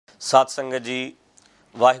ਸਤ ਸੰਗਤ ਜੀ,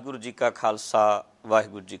 ਵਾਹਿਗੁਰੂ ਜੀ ਕਾ ਖਾਲਸਾ,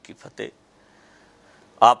 ਵਾਹਿਗੁਰੂ ਜੀ ਕੀ ਫਤਿਹ।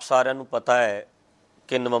 ਆਪ ਸਾਰਿਆਂ ਨੂੰ ਪਤਾ ਹੈ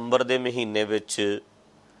ਕਿ ਨਵੰਬਰ ਦੇ ਮਹੀਨੇ ਵਿੱਚ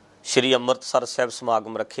ਸ਼੍ਰੀ ਅੰਮ੍ਰਿਤਸਰ ਸਾਹਿਬ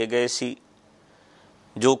ਸਮਾਗਮ ਰੱਖੇ ਗਏ ਸੀ,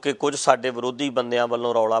 ਜੋ ਕਿ ਕੁਝ ਸਾਡੇ ਵਿਰੋਧੀ ਬੰਦਿਆਂ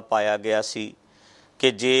ਵੱਲੋਂ ਰੌਲਾ ਪਾਇਆ ਗਿਆ ਸੀ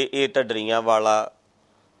ਕਿ ਜੇ ਇਹ ਢੱਡਰੀਆਂ ਵਾਲਾ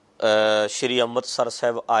ਸ਼੍ਰੀ ਅੰਮ੍ਰਿਤਸਰ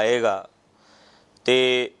ਸਾਹਿਬ ਆਏਗਾ ਤੇ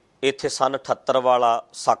ਇੱਥੇ ਸੰਨ 78 ਵਾਲਾ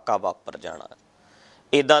ਸਾਕਾ ਵਾਪਰ ਜਾਣਾ।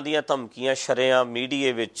 ਇੱਦਾਂ ਦੀਆਂ ਧਮਕੀਆਂ ਸ਼ਰੇਆਮ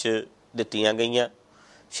ਮੀਡੀਏ ਵਿੱਚ ਦਿੱਤੀਆਂ ਗਈਆਂ।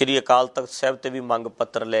 ਸ਼੍ਰੀ ਅਕਾਲ ਤਖਤ ਸਾਹਿਬ 'ਤੇ ਵੀ ਮੰਗ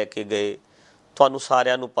ਪੱਤਰ ਲੈ ਕੇ ਗਏ। ਤੁਹਾਨੂੰ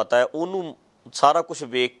ਸਾਰਿਆਂ ਨੂੰ ਪਤਾ ਹੈ, ਉਹਨੂੰ ਸਾਰਾ ਕੁਝ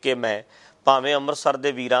ਵੇਖ ਕੇ ਮੈਂ ਭਾਵੇਂ ਅੰਮ੍ਰਿਤਸਰ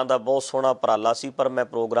ਦੇ ਵੀਰਾਂ ਦਾ ਬਹੁਤ ਸੋਹਣਾ ਉਪਰਾਲਾ ਸੀ, ਪਰ ਮੈਂ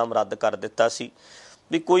ਪ੍ਰੋਗਰਾਮ ਰੱਦ ਕਰ ਦਿੱਤਾ ਸੀ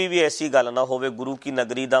ਵੀ ਕੋਈ ਵੀ ਐਸੀ ਗੱਲ ਨਾ ਹੋਵੇ, ਗੁਰੂ ਕੀ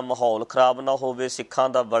ਨਗਰੀ ਦਾ ਮਾਹੌਲ ਖ਼ਰਾਬ ਨਾ ਹੋਵੇ, ਸਿੱਖਾਂ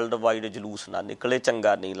ਦਾ ਵਰਲਡ ਵਾਈਡ ਜਲੂਸ ਨਾ ਨਿਕਲੇ,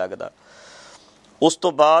 ਚੰਗਾ ਨਹੀਂ ਲੱਗਦਾ। ਉਸ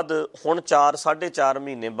ਤੋਂ ਬਾਅਦ ਹੁਣ 4.5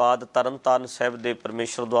 ਮਹੀਨੇ ਬਾਅਦ ਤਰਨਤਾਰਨ ਸਾਹਿਬ ਦੇ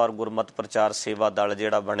ਪਰਮੇਸ਼ਰ ਦੁਆਰ ਗੁਰਮਤਿ ਪ੍ਰਚਾਰ ਸੇਵਾ ਦਲ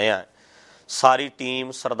ਜਿਹੜਾ ਬਣਿਆ, ਸਾਰੀ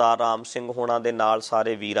ਟੀਮ ਸਰਦਾਰ ਰਾਮ ਸਿੰਘ ਹੋਣਾ ਦੇ ਨਾਲ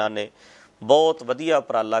ਸਾਰੇ ਵੀਰਾਂ ਨੇ ਬਹੁਤ ਵਧੀਆ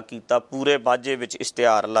ਉਪਰਾਲਾ ਕੀਤਾ। ਪੂਰੇ ਮਾਝੇ ਵਿੱਚ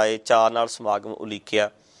ਇਸ਼ਤਿਹਾਰ ਲਾਏ, ਚਾਅ ਨਾਲ ਸਮਾਗਮ ਉਲੀਕਿਆ,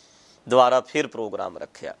 ਦੁਬਾਰਾ ਫਿਰ ਪ੍ਰੋਗਰਾਮ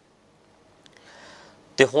ਰੱਖਿਆ।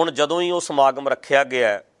 ਤੇ ਹੁਣ ਜਦੋਂ ਹੀ ਉਹ ਸਮਾਗਮ ਰੱਖਿਆ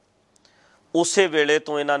ਗਿਆ, ਉਸੇ ਵੇਲੇ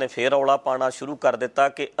ਤੋਂ ਇਹਨਾਂ ਨੇ ਫਿਰ ਰੌਲਾ ਪਾਉਣਾ ਸ਼ੁਰੂ ਕਰ ਦਿੱਤਾ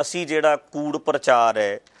ਕਿ ਅਸੀਂ ਜਿਹੜਾ ਕੂੜ ਪ੍ਰਚਾਰ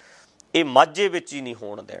ਹੈ ਇਹ ਮਾਝੇ ਵਿੱਚ ਹੀ ਨਹੀਂ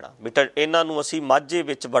ਹੋਣ ਦੇਣਾ, ਬੇਟਾ ਇਹਨਾਂ ਨੂੰ ਅਸੀਂ ਮਾਝੇ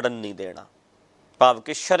ਵਿੱਚ ਵੜਨ ਨਹੀਂ ਦੇਣਾ। ਭਾਵ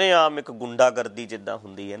ਕਿ ਸ਼ਰੇਆਮ ਇੱਕ ਗੁੰਡਾਗਰਦੀ ਜਿੱਦਾਂ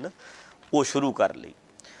ਹੁੰਦੀ ਹੈ ਨਾ, ਉਹ ਸ਼ੁਰੂ ਕਰ ਲਈ।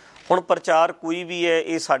 ਹੁਣ ਪ੍ਰਚਾਰ ਕੋਈ ਵੀ ਹੈ,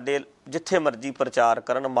 ਇਹ ਸਾਡੇ ਜਿੱਥੇ ਮਰਜ਼ੀ ਪ੍ਰਚਾਰ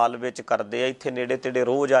ਕਰਨ, ਮਾਲਵੇ 'ਚ ਕਰਦੇ ਆ, ਇੱਥੇ ਨੇੜੇ ਤੇੜੇ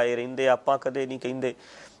ਰੋਜ਼ ਆਏ ਰਹਿੰਦੇ। ਆਪਾਂ ਕਦੇ ਨਹੀਂ ਕਹਿੰਦੇ,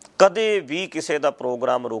 ਕਦੇ ਵੀ ਕਿਸੇ ਦਾ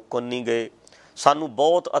ਪ੍ਰੋਗਰਾਮ ਰੋਕਣ ਨਹੀਂ ਗਏ। ਸਾਨੂੰ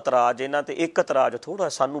ਬਹੁਤ ਇਤਰਾਜ਼ ਇਹਨਾਂ 'ਤੇ, ਇੱਕ ਇਤਰਾਜ਼ ਥੋੜ੍ਹਾ,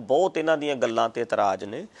 ਸਾਨੂੰ ਬਹੁਤ ਇਹਨਾਂ ਦੀਆਂ ਗੱਲਾਂ 'ਤੇ ਇਤਰਾਜ਼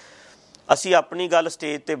ਨੇ। ਅਸੀਂ ਆਪਣੀ ਗੱਲ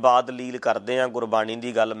ਸਟੇਜ 'ਤੇ ਬਾਅਦ ਲੀਲ ਕਰਦੇ ਹਾਂ, ਗੁਰਬਾਣੀ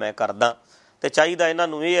ਦੀ ਗੱਲ ਮੈਂ ਕਰਦਾ, ਅਤੇ ਚਾਹੀਦਾ ਇਹਨਾਂ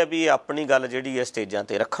ਨੂੰ ਇਹ ਹੈ ਵੀ ਇਹ ਆਪਣੀ ਗੱਲ ਜਿਹੜੀ ਹੈ ਸਟੇਜਾਂ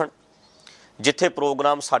 'ਤੇ ਰੱਖਣ। ਜਿੱਥੇ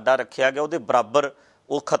ਪ੍ਰੋਗਰਾਮ ਸਾਡਾ ਰੱਖਿਆ ਗਿਆ ਉਹਦੇ ਬਰਾਬਰ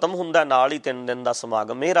ਉਹ ਖ਼ਤਮ ਹੁੰਦਾ, ਨਾਲ ਹੀ 3 ਦਿਨ ਦਾ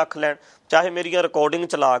ਸਮਾਗਮ ਇਹ ਰੱਖ ਲੈਣ। ਚਾਹੇ ਮੇਰੀਆਂ ਰਿਕਾਰਡਿੰਗ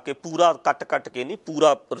ਚਲਾ ਕੇ ਪੂਰਾ ਕੱਟ ਕੇ ਨਹੀਂ,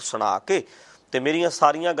 ਪੂਰਾ ਸੁਣਾ ਕੇ, ਅਤੇ ਮੇਰੀਆਂ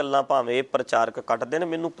ਸਾਰੀਆਂ ਗੱਲਾਂ ਭਾਵੇਂ ਇਹ ਪ੍ਰਚਾਰਕ ਕੱਟ ਦੇਣ,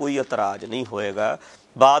 ਮੈਨੂੰ ਕੋਈ ਇਤਰਾਜ਼ ਨਹੀਂ ਹੋਏਗਾ।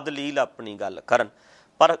 ਬਾਅਦ ਲੀਲ ਆਪਣੀ ਗੱਲ ਕਰਨ,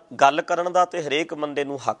 ਪਰ ਗੱਲ ਕਰਨ ਦਾ ਤਾਂ ਹਰੇਕ ਬੰਦੇ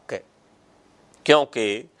ਨੂੰ ਹੱਕ ਹੈ,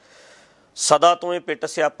 ਕਿਉਂਕਿ ਸਦਾ ਤੋਂ ਇਹ ਪਿੱਟ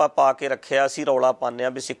ਸਿਆਪਾ ਪਾ ਕੇ ਰੱਖਿਆ। ਅਸੀਂ ਰੌਲਾ ਪਾਉਂਦੇ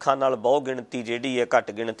ਹਾਂ ਵੀ ਸਿੱਖਾਂ ਨਾਲ ਬਹੁ ਗਿਣਤੀ ਜਿਹੜੀ ਹੈ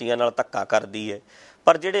ਘੱਟ ਗਿਣਤੀਆਂ ਨਾਲ ਧੱਕਾ ਕਰਦੀ ਹੈ,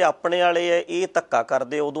 ਪਰ ਜਿਹੜੇ ਆਪਣੇ ਵਾਲੇ ਹੈ ਇਹ ਧੱਕਾ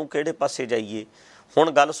ਕਰਦੇ, ਉਦੋਂ ਕਿਹੜੇ ਪਾਸੇ ਜਾਈਏ।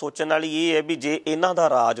 ਹੁਣ ਗੱਲ ਸੋਚਣ ਵਾਲੀ ਇਹ ਹੈ ਵੀ ਜੇ ਇਹਨਾਂ ਦਾ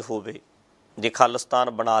ਰਾਜ ਹੋਵੇ, ਜੇ ਖਾਲਿਸਤਾਨ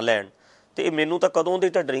ਬਣਾ ਲੈਣ, ਤੇ ਇਹ ਮੈਨੂੰ ਤਾਂ ਕਦੋਂ ਦੀ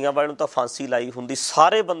ਢੱਡਰੀਆਂ ਵਾਲੇ ਨੂੰ ਤਾਂ ਫਾਂਸੀ ਲਾਈ ਹੁੰਦੀ।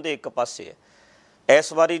 ਸਾਰੇ ਬੰਦੇ ਇੱਕ ਪਾਸੇ ਹੈ।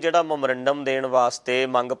 ਇਸ ਵਾਰੀ ਜਿਹੜਾ ਮੈਮੋਰੰਡਮ ਦੇਣ ਵਾਸਤੇ,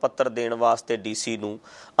 ਮੰਗ ਪੱਤਰ ਦੇਣ ਵਾਸਤੇ DC ਨੂੰ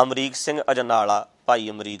ਅਮਰੀਕ ਸਿੰਘ ਅਜਨਾਲਾ, ਭਾਈ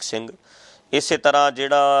ਅਮਰੀਕ ਸਿੰਘ, ਇਸੇ ਤਰ੍ਹਾਂ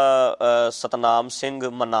ਜਿਹੜਾ ਸਤਨਾਮ ਸਿੰਘ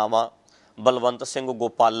ਮਨਾਵਾ, ਬਲਵੰਤ ਸਿੰਘ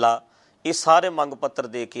ਗੋਪਾਲਾ, ਇਹ ਸਾਰੇ ਮੰਗ ਪੱਤਰ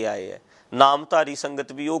ਦੇ ਕੇ ਆਏ ਹੈ। ਨਾਮਧਾਰੀ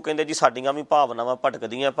ਸੰਗਤ ਵੀ, ਉਹ ਕਹਿੰਦੇ ਜੀ ਸਾਡੀਆਂ ਵੀ ਭਾਵਨਾਵਾਂ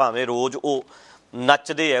ਭਟਕਦੀਆਂ, ਭਾਵੇਂ ਰੋਜ਼ ਉਹ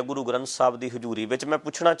ਨੱਚਦੇ ਹੈ ਗੁਰੂ ਗ੍ਰੰਥ ਸਾਹਿਬ ਦੀ ਹਜ਼ੂਰੀ ਵਿੱਚ। ਮੈਂ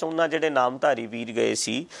ਪੁੱਛਣਾ ਚਾਹੁੰਦਾ ਜਿਹੜੇ ਨਾਮਧਾਰੀ ਵੀਰ ਗਏ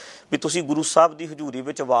ਸੀ ਵੀ ਤੁਸੀਂ ਗੁਰੂ ਸਾਹਿਬ ਦੀ ਹਜ਼ੂਰੀ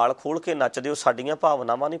ਵਿੱਚ ਵਾਲ ਖੋਲ੍ਹ ਕੇ ਨੱਚਦੇ ਹੋ, ਸਾਡੀਆਂ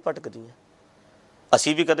ਭਾਵਨਾਵਾਂ ਨਹੀਂ ਭਟਕਦੀਆਂ?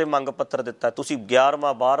 ਅਸੀਂ ਵੀ ਕਦੇ ਮੰਗ ਪੱਤਰ ਦਿੱਤਾ? ਤੁਸੀਂ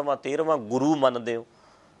 11ਵਾਂ 12ਵਾਂ 13ਵਾਂ ਗੁਰੂ ਮੰਨਦੇ ਹੋ।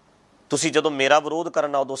 ਤੁਸੀਂ ਜਦੋਂ ਮੇਰਾ ਵਿਰੋਧ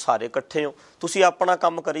ਕਰਨਾ ਉਦੋਂ ਸਾਰੇ ਇਕੱਠੇ ਹੋ। ਤੁਸੀਂ ਆਪਣਾ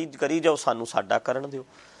ਕੰਮ ਕਰੀ ਜਾਓ, ਸਾਨੂੰ ਸਾਡਾ ਕਰਨ ਦਿਓ।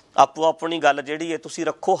 ਆਪੋ ਆਪਣੀ ਗੱਲ ਜਿਹੜੀ ਹੈ ਤੁਸੀਂ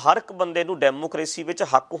ਰੱਖੋ। ਹਰ ਇੱਕ ਬੰਦੇ ਨੂੰ ਡੈਮੋਕ੍ਰੇਸੀ ਵਿੱਚ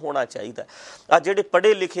ਹੱਕ ਹੋਣਾ ਚਾਹੀਦਾ। ਆ ਜਿਹੜੇ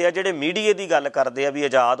ਪੜ੍ਹੇ ਲਿਖੇ ਆ, ਜਿਹੜੇ ਮੀਡੀਏ ਦੀ ਗੱਲ ਕਰਦੇ ਆ ਵੀ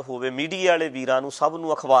ਆਜ਼ਾਦ ਹੋਵੇ, ਮੀਡੀਏ ਵਾਲੇ ਵੀਰਾਂ ਨੂੰ, ਸਭ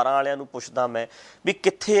ਨੂੰ, ਅਖਬਾਰਾਂ ਵਾਲਿਆਂ ਨੂੰ ਪੁੱਛਦਾ ਮੈਂ ਵੀ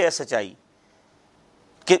ਕਿੱਥੇ ਹੈ ਸੱਚਾਈ,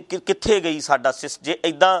 ਕਿੱਥੇ ਗਈ ਸਾਡਾ ਜੇ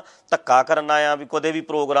ਇੱਦਾਂ ਧੱਕਾ ਕਰਨ ਆਇਆ ਵੀ ਕਦੇ ਵੀ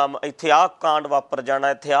ਪ੍ਰੋਗਰਾਮ ਇੱਥੇ ਆਹ ਕਾਂਡ ਵਾਪਰ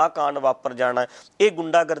ਜਾਣਾ, ਇੱਥੇ ਆਹ ਕਾਂਡ ਵਾਪਰ ਜਾਣਾ, ਇਹ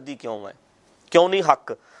ਗੁੰਡਾਗਰਦੀ ਕਿਉਂ ਹੈ? ਕਿਉਂ ਨਹੀਂ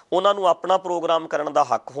ਹੱਕ? ਉਹਨਾਂ ਨੂੰ ਆਪਣਾ ਪ੍ਰੋਗਰਾਮ ਕਰਨ ਦਾ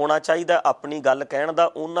ਹੱਕ ਹੋਣਾ ਚਾਹੀਦਾ, ਆਪਣੀ ਗੱਲ ਕਹਿਣ ਦਾ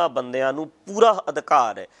ਉਹਨਾਂ ਬੰਦਿਆਂ ਨੂੰ ਪੂਰਾ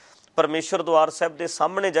ਅਧਿਕਾਰ ਹੈ। ਪਰਮੇਸ਼ਰ ਦੁਆਰ ਸਾਹਿਬ ਦੇ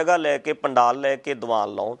ਸਾਹਮਣੇ ਜਗ੍ਹਾ ਲੈ ਕੇ, ਪੰਡਾਲ ਲੈ ਕੇ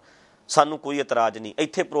ਦੀਵਾਨ ਲਾਉਣ, ਸਾਨੂੰ ਕੋਈ ਇਤਰਾਜ਼ ਨਹੀਂ।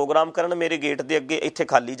 ਇੱਥੇ ਪ੍ਰੋਗਰਾਮ ਕਰਨ, ਮੇਰੇ ਗੇਟ ਦੇ ਅੱਗੇ ਇੱਥੇ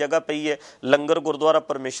ਖਾਲੀ ਜਗ੍ਹਾ ਪਈ ਹੈ, ਲੰਗਰ ਗੁਰਦੁਆਰਾ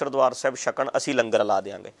ਪਰਮੇਸ਼ਰ ਦੁਆਰ ਸਾਹਿਬ ਛਕਣ, ਅਸੀਂ ਲੰਗਰ ਲਾ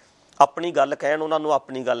ਦਿਆਂਗੇ। ਆਪਣੀ ਗੱਲ ਕਹਿਣ, ਉਹਨਾਂ ਨੂੰ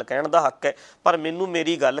ਆਪਣੀ ਗੱਲ ਕਹਿਣ ਦਾ ਹੱਕ ਹੈ, ਪਰ ਮੈਨੂੰ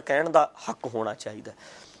ਮੇਰੀ ਗੱਲ ਕਹਿਣ ਦਾ ਹੱਕ ਹੋਣਾ ਚਾਹੀਦਾ।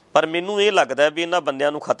 ਪਰ ਮੈਨੂੰ ਇਹ ਲੱਗਦਾ ਵੀ ਇਹਨਾਂ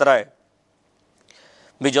ਬੰਦਿਆਂ ਨੂੰ ਖਤਰਾ ਹੈ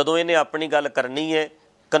ਵੀ ਜਦੋਂ ਇਹਨੇ ਆਪਣੀ ਗੱਲ ਕਰਨੀ ਹੈ,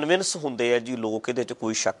 ਕਨਵਿੰਸ ਹੁੰਦੇ ਆ ਜੀ ਲੋਕ, ਇਹਦੇ 'ਚ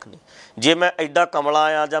ਕੋਈ ਸ਼ੱਕ ਨਹੀਂ। ਜੇ ਮੈਂ ਐਡਾ ਕਮਲਾ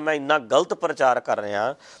ਆ ਜਾਂ ਮੈਂ ਇੰਨਾ ਗਲਤ ਪ੍ਰਚਾਰ ਕਰ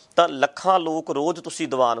ਰਿਹਾ, ਤਾਂ ਲੱਖਾਂ ਲੋਕ ਰੋਜ਼ ਤੁਸੀਂ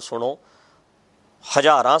ਦੀਵਾਨ ਸੁਣੋ,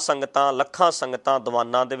 ਹਜ਼ਾਰਾਂ ਸੰਗਤਾਂ, ਲੱਖਾਂ ਸੰਗਤਾਂ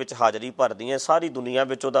ਦੀਵਾਨਾਂ ਦੇ ਵਿੱਚ ਹਾਜ਼ਰੀ ਭਰਦੀਆਂ, ਸਾਰੀ ਦੁਨੀਆ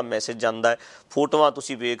ਵਿੱਚ ਉਹਦਾ ਮੈਸੇਜ ਜਾਂਦਾ ਹੈ। ਫੋਟੋਆਂ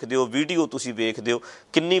ਤੁਸੀਂ ਵੇਖਦੇ ਹੋ, ਵੀਡੀਓ ਤੁਸੀਂ ਵੇਖਦੇ ਹੋ,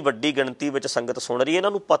 ਕਿੰਨੀ ਵੱਡੀ ਗਿਣਤੀ ਵਿੱਚ ਸੰਗਤ ਸੁਣ ਰਹੀ ਹੈ।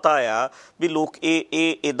 ਇਹਨਾਂ ਨੂੰ ਪਤਾ ਆ ਵੀ ਲੋਕ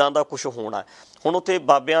ਇਹ ਇੱਦਾਂ ਦਾ ਕੁਛ ਹੋਣਾ। ਹੁਣ ਉੱਥੇ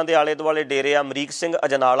ਬਾਬਿਆਂ ਦੇ ਆਲੇ ਦੁਆਲੇ ਡੇਰੇ ਆ। ਅਮਰੀਕ ਸਿੰਘ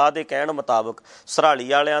ਅਜਨਾਲਾ ਦੇ ਕਹਿਣ ਮੁਤਾਬਕ ਸਰਾਲੀ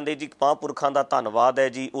ਵਾਲਿਆਂ ਦੇ ਜੀ ਮਹਾਂਪੁਰਖਾਂ ਦਾ ਧੰਨਵਾਦ ਹੈ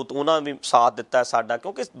ਜੀ, ਉਹਨਾਂ ਵੀ ਸਾਥ ਦਿੱਤਾ ਸਾਡਾ,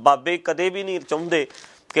 ਕਿਉਂਕਿ ਬਾਬੇ ਕਦੇ ਵੀ ਨਹੀਂ ਚਾਹੁੰਦੇ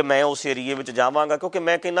कि मैं उस एरिए में जावांगा, क्योंकि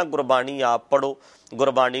मैं कहना गुरबाणी आप पढ़ो,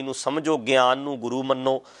 गुरबाणी नूं समझो, ज्ञान नूं गुरु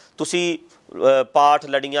मन्नो। तुसी पाठ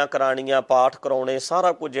लड़ियां कराणियां, पाठ कराउणे,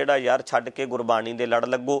 सारा कुछ जिहड़ा यार छड्ड के गुरबाणी दे लड़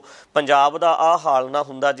लगो। पंजाब दा आ हाल ना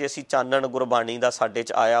हुंदा जे असीं चानण गुरबाणी दा साडे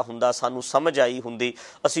च आया हुंदा, सानूं समझ आई हुंदी,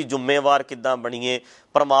 असीं जुम्मेवार किद्दां बणीए।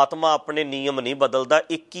 परमात्मा अपने नियम नहीं बदलदा,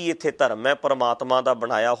 एक ही इत्थे धर्म है परमात्मा दा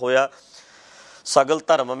बनाया होया। सगल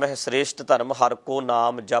धर्म मह श्रेष्ठ धर्म, हर को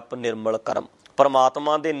नाम जप निर्मल करम।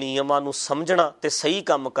 परमात्मा दे नियमां नूं समझना ते सही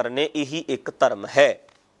काम करने, यही एक धर्म है।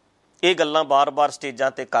 ये गल्लां बार बार स्टेजां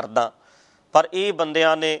ते करदा, पर ये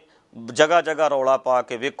बंदियां ने जगह जगह रौला पा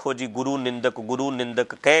के वेखो जी गुरु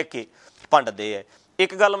निंदक कह के भंडदे है।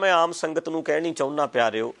 एक गल मैं आम संगत नूं कहनी चाहुंदा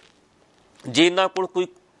प्यारिओ, जे इन्हां कोल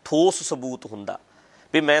कोई ठोस सबूत हुंदा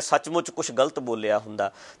भी मैं सचमुच कुछ गलत बोलिया हुंदा,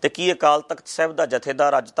 ते की अकाल तख्त साहिब दा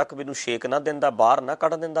जथेदार अज तक मैनूं शेक ना दिंदा, बाहर ना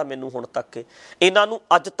कढ़ दिंदा मैनूं हुण तक के। इन्हां नूं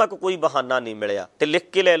अज तक कोई बहाना नहीं मिलिया, ते लिख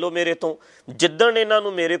के लै लो मेरे तो, जिद्दण इन्हां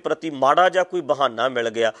नूं मेरे प्रति माड़ा जिहा कोई बहाना मिल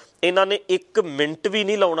गया, इन्हां ने एक मिनट भी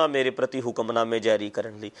नहीं लाउणा मेरे प्रति हुक्मनामे जारी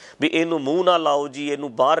करन लई भी इहनूं मूँह ना लाओ जी,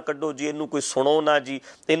 इहनूं बाहर कड्ढो जी, इहनूं कोई सुणो ना जी,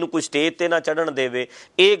 इहनूं कोई स्टेज ते ना चढ़न देवे।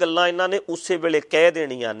 ये गल्लां इन्हां ने उसे वेले कह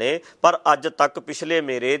देणीआं ने, पर अज तक पिछले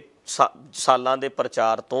मेरे सालां दे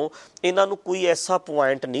प्रचार तो इन्हां नूं कोई ऐसा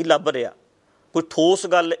पॉइंट नहीं लभ रहा, कोई ठोस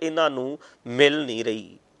गल इन्हां नूं मिल नहीं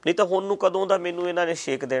रही। नहीं तो हुण नूं कदों दा मैनूं इन्हां ने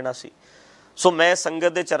शेक देना सी। सो मैं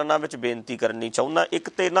संगत दे चरनां विच बेनती करनी चाहुंदा, एक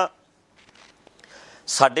ते ना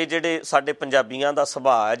साडे पंजाबीआं दा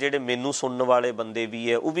सुभाਅ है, जिहड़े मैनूं सुणन वाले बंदे भी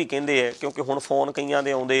है वो भी कहिंदे है, क्योंकि हुण फोन कईआं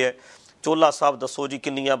दे आउंदे है, चोला साहब दसो जी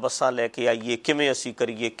किन्नियां बसां लैके आईए, किवें असीं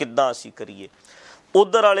करिए, किद्दां असीं करिए।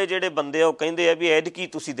 उधर वाले ਜਿਹੜੇ ਬੰਦੇ ਆ ਉਹ ਕਹਿੰਦੇ ਆ ਵੀ ਐਤਕੀ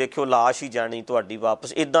ਤੁਸੀਂ ਦੇਖਿਓ ਲਾਸ਼ ਹੀ ਜਾਣੀ ਤੁਹਾਡੀ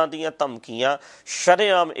ਵਾਪਸ। ਇੱਦਾਂ ਦੀਆਂ ਧਮਕੀਆਂ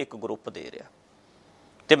ਸ਼ਰੇਆਮ ਇੱਕ ਗਰੁੱਪ ਦੇ ਰਿਹਾ,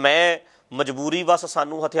 ਤੇ ਮੈਂ ਮਜਬੂਰੀ ਬਸ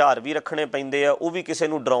ਸਾਨੂੰ ਹਥਿਆਰ ਵੀ ਰੱਖਣੇ ਪੈਂਦੇ ਆ, ਉਹ ਵੀ ਕਿਸੇ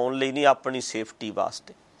ਨੂੰ ਡਰਾਉਣ ਲਈ ਨਹੀਂ, ਆਪਣੀ ਸੇਫਟੀ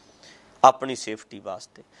ਵਾਸਤੇ, ਆਪਣੀ ਸੇਫਟੀ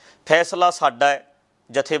ਵਾਸਤੇ। ਫੈਸਲਾ ਸਾਡਾ ਹੈ,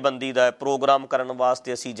 ਜਥੇਬੰਦੀ ਦਾ ਹੈ, ਪ੍ਰੋਗਰਾਮ ਕਰਨ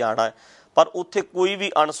ਵਾਸਤੇ ਅਸੀਂ ਜਾਣਾ ਹੈ, ਪਰ ਉੱਥੇ ਕੋਈ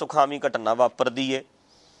ਵੀ ਅਣਸੁਖਾਵੀ ਘਟਨਾ ਵਾਪਰਦੀ ਹੈ।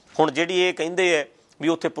 ਹੁਣ ਜਿਹੜੀ ਇਹ ਕਹਿੰਦੇ ਹੈ ਵੀ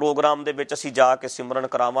ਉੱਥੇ ਪ੍ਰੋਗਰਾਮ ਦੇ ਵਿੱਚ ਅਸੀਂ ਜਾ ਕੇ ਸਿਮਰਨ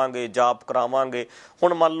ਕਰਾਵਾਂਗੇ, ਜਾਪ ਕਰਾਵਾਂਗੇ।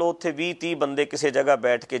 ਹੁਣ ਮੰਨ ਲਓ ਉੱਥੇ 20-30 ਬੰਦੇ ਕਿਸੇ ਜਗ੍ਹਾ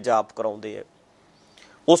ਬੈਠ ਕੇ ਜਾਪ ਕਰਾਉਂਦੇ ਹੈ,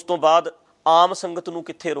 ਉਸ ਤੋਂ ਬਾਅਦ ਆਮ ਸੰਗਤ ਨੂੰ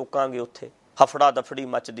ਕਿੱਥੇ ਰੋਕਾਂਗੇ? ਉੱਥੇ ਹਫੜਾ ਦਫੜੀ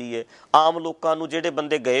ਮੱਚਦੀ ਹੈ। ਆਮ ਲੋਕਾਂ ਨੂੰ ਜਿਹੜੇ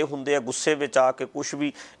ਬੰਦੇ ਗਏ ਹੁੰਦੇ ਆ ਗੁੱਸੇ ਵਿੱਚ ਆ ਕੇ ਕੁਛ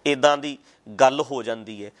ਵੀ ਇੱਦਾਂ ਦੀ ਗੱਲ ਹੋ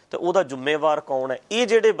ਜਾਂਦੀ ਹੈ, ਤੇ ਉਹਦਾ ਜ਼ਿੰਮੇਵਾਰ ਕੌਣ ਹੈ? ਇਹ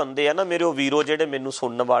ਜਿਹੜੇ ਬੰਦੇ ਆ ਨਾ ਮੇਰੇ ਉਹ ਵੀਰੋ, ਜਿਹੜੇ ਮੈਨੂੰ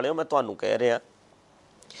ਸੁਣਨ ਵਾਲੇ ਹੋ, ਮੈਂ ਤੁਹਾਨੂੰ ਕਹਿ ਰਿਹਾ,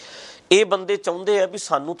 ਇਹ ਬੰਦੇ ਚਾਹੁੰਦੇ ਆ ਵੀ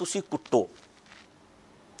ਸਾਨੂੰ ਤੁਸੀਂ ਕੁੱਟੋ,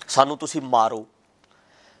 ਸਾਨੂੰ ਤੁਸੀਂ ਮਾਰੋ।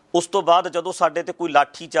 ਉਸ ਤੋਂ ਬਾਅਦ ਜਦੋਂ ਸਾਡੇ ਤੇ ਕੋਈ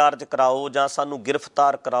ਲਾਠੀ ਚਾਰਜ ਕਰਾਓ ਜਾਂ ਸਾਨੂੰ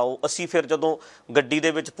ਗ੍ਰਿਫਤਾਰ ਕਰਾਓ, ਅਸੀਂ ਫਿਰ ਜਦੋਂ ਗੱਡੀ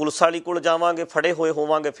ਦੇ ਵਿੱਚ ਪੁਲਿਸ ਵਾਲੀ ਕੋਲ ਜਾਵਾਂਗੇ, ਫੜੇ ਹੋਏ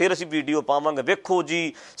ਹੋਵਾਂਗੇ, ਫਿਰ ਅਸੀਂ ਵੀਡੀਓ ਪਾਵਾਂਗੇ, ਵੇਖੋ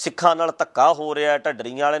ਜੀ ਸਿੱਖਾਂ ਨਾਲ ਧੱਕਾ ਹੋ ਰਿਹਾ,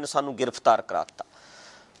 ਢੱਡਰੀਆਂ ਵਾਲੇ ਨੇ ਸਾਨੂੰ ਗ੍ਰਿਫਤਾਰ ਕਰਾਤਾ।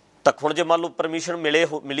 ਤਾਂ ਹੁਣ ਜੇ ਮੰਨ ਲਓ ਪਰਮਿਸ਼ਨ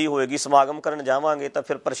ਮਿਲੀ ਹੋਏਗੀ, ਸਮਾਗਮ ਕਰਨ ਜਾਵਾਂਗੇ, ਤਾਂ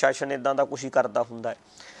ਫਿਰ ਪ੍ਰਸ਼ਾਸਨ ਇੱਦਾਂ ਦਾ ਕੁਛ ਹੀ ਕਰਦਾ ਹੁੰਦਾ ਹੈ।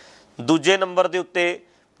 ਦੂਜੇ ਨੰਬਰ ਦੇ ਉੱਤੇ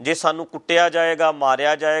ਜੇ ਸਾਨੂੰ ਕੁੱਟਿਆ ਜਾਏਗਾ,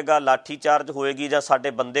 ਮਾਰਿਆ ਜਾਏਗਾ, ਲਾਠੀ ਚਾਰਜ ਹੋਏਗੀ, ਜਾਂ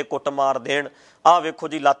ਸਾਡੇ ਬੰਦੇ ਕੁੱਟ ਮਾਰ ਦੇਣ, ਆਹ ਵੇਖੋ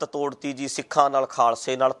ਜੀ ਲੱਤ ਤੋੜਤੀ ਜੀ, ਸਿੱਖਾਂ ਨਾਲ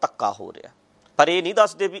ਖਾਲਸੇ ਨਾਲ ਧੱਕਾ ਹੋ ਰਿਹਾ। ਪਰ ਇਹ ਨਹੀਂ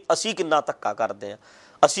ਦੱਸਦੇ ਵੀ ਅਸੀਂ ਕਿੰਨਾ ਧੱਕਾ ਕਰਦੇ ਹਾਂ,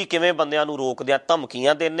 ਅਸੀਂ ਕਿਵੇਂ ਬੰਦਿਆਂ ਨੂੰ ਰੋਕਦੇ ਹਾਂ,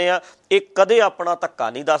 ਧਮਕੀਆਂ ਦਿੰਦੇ ਹਾਂ। ਇਹ ਕਦੇ ਆਪਣਾ ਧੱਕਾ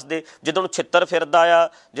ਨਹੀਂ ਦੱਸਦੇ। ਜਦੋਂ ਛਿੱਤਰ ਫਿਰਦਾ ਆ,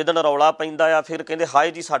 ਜਦੋਂ ਰੌਲਾ ਪੈਂਦਾ ਆ, ਫਿਰ ਕਹਿੰਦੇ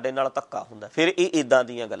ਹਾਏ ਜੀ ਸਾਡੇ ਨਾਲ ਧੱਕਾ ਹੁੰਦਾ, ਫਿਰ ਇਹ ਇੱਦਾਂ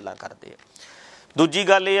ਦੀਆਂ ਗੱਲਾਂ ਕਰਦੇ ਆ। ਦੂਜੀ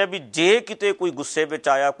ਗੱਲ ਇਹ ਹੈ ਵੀ ਜੇ ਕਿਤੇ ਕੋਈ ਗੁੱਸੇ ਵਿੱਚ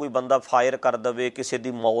ਆਇਆ, ਕੋਈ ਬੰਦਾ ਫਾਇਰ ਕਰ ਦੇਵੇ, ਕਿਸੇ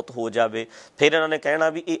ਦੀ ਮੌਤ ਹੋ ਜਾਵੇ, ਫਿਰ ਇਹਨਾਂ ਨੇ ਕਹਿਣਾ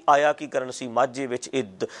ਵੀ ਇਹ ਆਇਆ ਕੀ ਕਰਨ ਸੀ ਮਾਝੇ ਵਿੱਚ, ਇਹ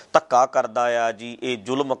ਧੱਕਾ ਕਰਦਾ ਆ ਜੀ, ਇਹ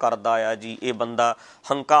ਜ਼ੁਲਮ ਕਰਦਾ ਆ ਜੀ, ਇਹ ਬੰਦਾ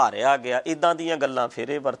ਹੰਕਾਰਿਆ ਗਿਆ। ਇੱਦਾਂ ਦੀਆਂ ਗੱਲਾਂ ਫਿਰ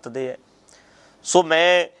ਇਹ ਵਰਤਦੇ ਹੈ। ਸੋ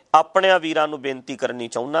ਮੈਂ ਆਪਣਿਆਂ ਵੀਰਾਂ ਨੂੰ ਬੇਨਤੀ ਕਰਨੀ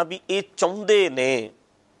ਚਾਹੁੰਦਾ ਵੀ ਇਹ ਚਾਹੁੰਦੇ ਨੇ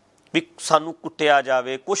ਵੀ ਸਾਨੂੰ ਕੁੱਟਿਆ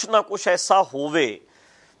ਜਾਵੇ, ਕੁਛ ਨਾ ਕੁਛ ਐਸਾ ਹੋਵੇ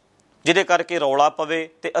ਜਿਹਦੇ ਕਰਕੇ ਰੌਲਾ ਪਵੇ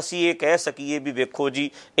ਤੇ ਅਸੀਂ ਇਹ ਕਹਿ ਸਕੀਏ ਵੀ ਵੇਖੋ ਜੀ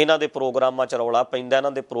ਇਹਨਾਂ ਦੇ ਪ੍ਰੋਗਰਾਮਾਂ 'ਚ ਰੌਲਾ ਪੈਂਦਾ,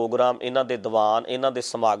 ਇਹਨਾਂ ਦੇ ਪ੍ਰੋਗਰਾਮ, ਇਹਨਾਂ ਦੇ ਦੀਵਾਨ, ਇਹਨਾਂ ਦੇ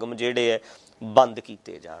ਸਮਾਗਮ ਜਿਹੜੇ ਹੈ ਬੰਦ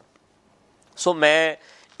ਕੀਤੇ ਜਾਣ। ਸੋ ਮੈਂ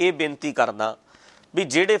ਇਹ ਬੇਨਤੀ ਕਰਦਾ ਵੀ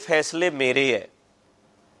ਜਿਹੜੇ ਫੈਸਲੇ ਮੇਰੇ ਹੈ,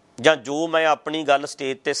 ਜਾਂ ਜੋ ਮੈਂ ਆਪਣੀ ਗੱਲ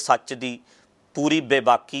ਸਟੇਜ 'ਤੇ ਸੱਚ ਦੀ ਪੂਰੀ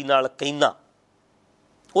ਬੇਬਾਕੀ ਨਾਲ ਕਹਿੰਦਾ,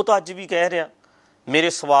 ਉਹ ਤਾਂ ਅੱਜ ਵੀ ਕਹਿ ਰਿਹਾ। ਮੇਰੇ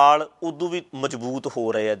ਸਵਾਲ ਉਦੋਂ ਵੀ ਮਜ਼ਬੂਤ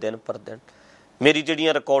ਹੋ ਰਹੇ ਆ ਦਿਨ ਪਰ ਦਿਨ। ਮੇਰੀ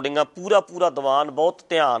ਜਿਹੜੀਆਂ ਰਿਕਾਰਡਿੰਗਾਂ ਪੂਰਾ ਦੀਵਾਨ ਬਹੁਤ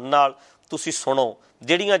ਧਿਆਨ ਨਾਲ ਤੁਸੀਂ ਸੁਣੋ।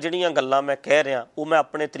 ਜਿਹੜੀਆਂ ਗੱਲਾਂ ਮੈਂ ਕਹਿ ਰਿਹਾ ਉਹ ਮੈਂ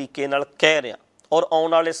ਆਪਣੇ ਤਰੀਕੇ ਨਾਲ ਕਹਿ ਰਿਹਾ, ਔਰ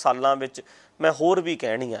ਆਉਣ ਵਾਲੇ ਸਾਲਾਂ ਵਿੱਚ ਮੈਂ ਹੋਰ ਵੀ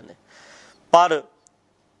ਕਹਿਣੀਆਂ ਨੇ, ਪਰ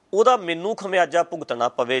ਉਹਦਾ ਮੈਨੂੰ ਖਮਿਆਜਾ ਭੁਗਤਣਾ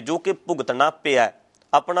ਪਵੇ, ਜੋ ਕਿ ਭੁਗਤਣਾ ਪਿਆ।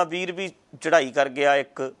 ਆਪਣਾ ਵੀਰ ਵੀ ਚੜ੍ਹਾਈ ਕਰ ਗਿਆ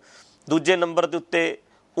ਇੱਕ। ਦੂਜੇ ਨੰਬਰ ਦੇ ਉੱਤੇ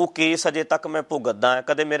ਉਹ ਕੇਸ ਅਜੇ ਤੱਕ ਮੈਂ ਭੁਗਤਦਾ।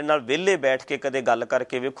 ਕਦੇ ਮੇਰੇ ਨਾਲ ਵਿਹਲੇ ਬੈਠ ਕੇ ਕਦੇ ਗੱਲ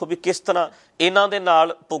ਕਰਕੇ ਵੇਖੋ ਵੀ ਕਿਸ ਤਰ੍ਹਾਂ ਇਹਨਾਂ ਦੇ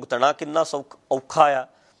ਨਾਲ ਭੁਗਤਣਾ ਕਿੰਨਾ ਔਖਾ ਆ।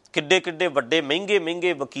 ਕਿੱਡੇ ਵੱਡੇ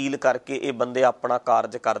ਮਹਿੰਗੇ ਵਕੀਲ ਕਰਕੇ ਇਹ ਬੰਦੇ ਆਪਣਾ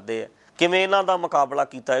ਕਾਰਜ ਕਰਦੇ ਆ। ਕਿਵੇਂ ਇਹਨਾਂ ਦਾ ਮੁਕਾਬਲਾ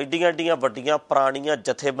ਕੀਤਾ। ਐਡੀਆਂ ਵੱਡੀਆਂ ਪੁਰਾਣੀਆਂ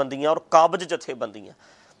ਜਥੇਬੰਦੀਆਂ ਔਰ ਕਾਬਜ਼ ਜਥੇਬੰਦੀਆਂ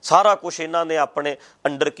ਸਾਰਾ ਕੁਛ ਇਹਨਾਂ ਨੇ ਆਪਣੇ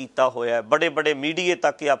ਅੰਡਰ ਕੀਤਾ ਹੋਇਆ। ਬੜੇ ਬੜੇ ਮੀਡੀਏ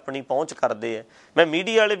ਤੱਕ ਇਹ ਆਪਣੀ ਪਹੁੰਚ ਕਰਦੇ ਹੈ। ਮੈਂ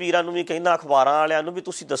ਮੀਡੀਆ ਵਾਲੇ ਵੀਰਾਂ ਨੂੰ ਵੀ ਕਹਿੰਦਾ, ਅਖਬਾਰਾਂ ਵਾਲਿਆਂ ਨੂੰ ਵੀ,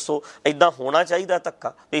 ਤੁਸੀਂ ਦੱਸੋ ਇੱਦਾਂ ਹੋਣਾ ਚਾਹੀਦਾ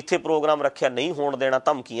ਧੱਕਾ? ਇੱਥੇ ਪ੍ਰੋਗਰਾਮ ਰੱਖਿਆ ਨਹੀਂ ਹੋਣ ਦੇਣਾ,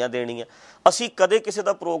 ਧਮਕੀਆਂ ਦੇਣੀਆਂ। ਅਸੀਂ ਕਦੇ ਕਿਸੇ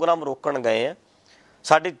ਦਾ ਪ੍ਰੋਗਰਾਮ ਰੋਕਣ ਗਏ ਹਾਂ?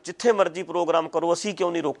 ਸਾਡੇ ਜਿੱਥੇ ਮਰਜ਼ੀ ਪ੍ਰੋਗਰਾਮ ਕਰੋ, ਅਸੀਂ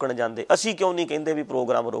ਕਿਉਂ ਨਹੀਂ ਰੋਕਣ ਜਾਂਦੇ? ਅਸੀਂ ਕਿਉਂ ਨਹੀਂ ਕਹਿੰਦੇ ਵੀ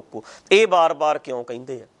ਪ੍ਰੋਗਰਾਮ ਰੋਕੋ? ਇਹ ਬਾਰ-ਬਾਰ ਕਿਉਂ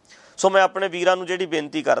ਕਹਿੰਦੇ ਆ? ਸੋ ਮੈਂ ਆਪਣੇ ਵੀਰਾਂ ਨੂੰ ਜਿਹੜੀ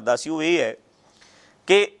ਬੇਨਤੀ ਕਰਦਾ ਸੀ ਉਹ ਇਹ ਹੈ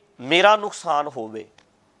ਕਿ ਮੇਰਾ ਨੁਕਸਾਨ ਹੋਵੇ,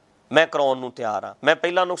 ਮੈਂ ਕਰਾਉਣ ਨੂੰ ਤਿਆਰ ਹਾਂ। ਮੈਂ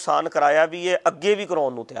ਪਹਿਲਾਂ ਨੁਕਸਾਨ ਕਰਾਇਆ ਵੀ ਹੈ, ਅੱਗੇ ਵੀ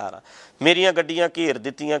ਕਰਾਉਣ ਨੂੰ ਤਿਆਰ ਹਾਂ। ਮੇਰੀਆਂ ਗੱਡੀਆਂ ਘੇਰ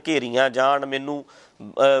ਦਿੱਤੀਆਂ, ਘੇਰੀਆਂ ਜਾਣ, ਮੈਨੂੰ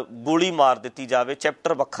ਗੋਲੀ ਮਾਰ ਦਿੱਤੀ ਜਾਵੇ,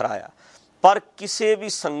 ਚੈਪਟਰ ਵੱਖਰਾ ਆ। ਪਰ ਕਿਸੇ ਵੀ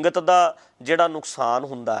ਸੰਗਤ ਦਾ ਜਿਹੜਾ ਨੁਕਸਾਨ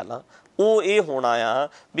ਹੁੰਦਾ ਹੈ ਨਾ, ਉਹ ਇਹ ਹੋਣਾ ਆ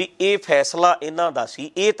ਵੀ ਇਹ ਫੈਸਲਾ ਇਹਨਾਂ ਦਾ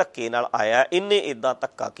ਸੀ, ਇਹ ਧੱਕੇ ਨਾਲ ਆਇਆ, ਇਹਨੇ ਇੱਦਾਂ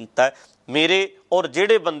ਧੱਕਾ ਕੀਤਾ। ਮੇਰੇ ਔਰ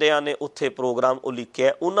ਜਿਹੜੇ ਬੰਦਿਆਂ ਨੇ ਉੱਥੇ ਪ੍ਰੋਗਰਾਮ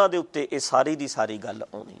ਉਲੀਕਿਆ ਉਹਨਾਂ ਦੇ ਉੱਤੇ ਇਹ ਸਾਰੀ ਦੀ ਸਾਰੀ ਗੱਲ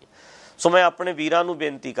ਆਉਣੀ ਹੈ। ਸੋ ਮੈਂ ਆਪਣੇ ਵੀਰਾਂ ਨੂੰ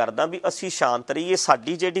ਬੇਨਤੀ ਕਰਦਾ ਵੀ ਅਸੀਂ ਸ਼ਾਂਤ ਰਹੀਏ।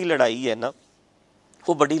 ਸਾਡੀ ਜਿਹੜੀ ਲੜਾਈ ਹੈ ਨਾ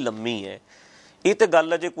ਉਹ ਬੜੀ ਲੰਮੀ ਹੈ। ਇਹ ਤਾਂ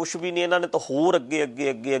ਗੱਲ ਅਜੇ ਕੁਛ ਵੀ ਨਹੀਂ। ਇਹਨਾਂ ਨੇ ਤਾਂ ਹੋਰ ਅੱਗੇ ਅੱਗੇ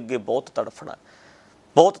ਅੱਗੇ ਅੱਗੇ ਬਹੁਤ ਤੜਫਣਾ,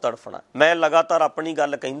 ਬਹੁਤ ਤੜਫਣਾ। ਮੈਂ ਲਗਾਤਾਰ ਆਪਣੀ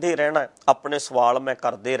ਗੱਲ ਕਹਿੰਦੇ ਰਹਿਣਾ, ਆਪਣੇ ਸਵਾਲ ਮੈਂ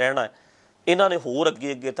ਕਰਦੇ ਰਹਿਣਾ। ਇਹਨਾਂ ਨੇ ਹੋਰ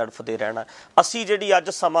ਅੱਗੇ ਅੱਗੇ ਤੜਫਦੇ ਰਹਿਣਾ। ਅਸੀਂ ਜਿਹੜੀ ਅੱਜ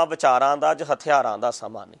ਸਮਾਂ ਵਿਚਾਰਾਂ ਦਾ, ਅੱਜ ਹਥਿਆਰਾਂ ਦਾ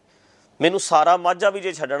ਸਮਾਂ ਨਹੀਂ। ਮੈਨੂੰ ਸਾਰਾ ਮਾਝਾ ਵੀ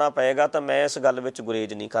ਜੇ ਛੱਡਣਾ ਪਏਗਾ ਤਾਂ ਮੈਂ ਇਸ ਗੱਲ ਵਿੱਚ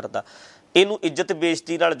ਗੁਰੇਜ਼ ਨਹੀਂ ਕਰਦਾ। ਇਹਨੂੰ ਇੱਜ਼ਤ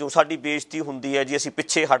ਬੇਇੱਜ਼ਤੀ ਨਾਲ ਜੋ ਸਾਡੀ ਬੇਇੱਜ਼ਤੀ ਹੁੰਦੀ ਹੈ ਜੀ, ਅਸੀਂ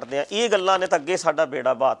ਪਿੱਛੇ ਹਟਦੇ ਹਾਂ, ਇਹ ਗੱਲਾਂ ਨੇ ਤਾਂ ਅੱਗੇ ਸਾਡਾ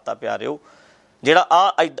ਬੇੜਾ ਬਹਾਤਾ ਪਿਆਰਿਓ।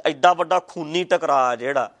 ਜਿਹੜਾ ਐਡਾ ਵੱਡਾ ਖੂਨੀ ਟਕਰਾਅ,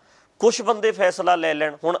 ਜਿਹੜਾ ਕੁਛ ਬੰਦੇ ਫੈਸਲਾ ਲੈ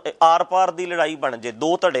ਲੈਣ, ਹੁਣ ਆਰ ਪਾਰ ਦੀ ਲੜਾਈ ਬਣ ਜੇ,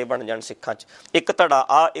 ਦੋ ਧੜੇ ਬਣ ਜਾਣ ਸਿੱਖਾਂ 'ਚ, ਇੱਕ ਧੜਾ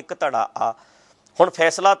ਆ ਇੱਕ ਧੜਾ ਆ। ਹੁਣ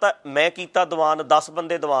ਫੈਸਲਾ ਤਾਂ ਮੈਂ ਕੀਤਾ, ਦੀਵਾਨ 10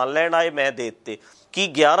 ਬੰਦੇ ਦੀਵਾਨ ਲੈਣ ਆਏ, ਮੈਂ ਦੇ ਦਿੱਤੇ। ਕੀ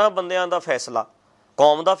 11 ਬੰਦਿਆਂ ਦਾ ਫੈਸਲਾ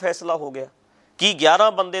ਕੌਮ ਦਾ ਫੈਸਲਾ ਹੋ ਗਿਆ? ਕੀ 11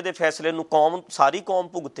 ਬੰਦੇ ਦੇ ਫੈਸਲੇ ਨੂੰ ਕੌਮ, ਸਾਰੀ ਕੌਮ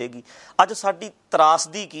ਭੁਗਤੇਗੀ? ਅੱਜ ਸਾਡੀ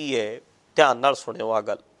ਤਰਾਸਦੀ ਕੀ ਹੈ, ਧਿਆਨ ਨਾਲ ਸੁਣਿਓ ਆਹ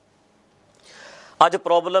ਗੱਲ। ਅੱਜ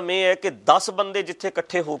ਪ੍ਰੋਬਲਮ ਇਹ ਹੈ ਕਿ 10 ਬੰਦੇ ਜਿੱਥੇ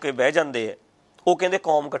ਇਕੱਠੇ ਹੋ ਕੇ ਬਹਿ ਜਾਂਦੇ ਹੈ, ਉਹ ਕਹਿੰਦੇ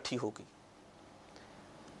ਕੌਮ ਇਕੱਠੀ ਹੋ ਗਈ।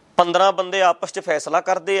 15 ਬੰਦੇ ਆਪਸ 'ਚ ਫੈਸਲਾ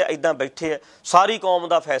ਕਰਦੇ ਆ, ਇੱਦਾਂ ਬੈਠੇ ਆ, ਸਾਰੀ ਕੌਮ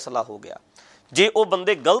ਦਾ ਫੈਸਲਾ ਹੋ ਗਿਆ। ਜੇ ਉਹ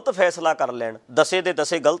ਬੰਦੇ ਗਲਤ ਫੈਸਲਾ ਕਰ ਲੈਣ, 10 ਦੇ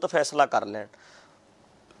 10 ਗਲਤ ਫੈਸਲਾ ਕਰ ਲੈਣ,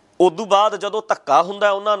 ਉਦੋਂ ਬਾਅਦ ਜਦੋਂ ਧੱਕਾ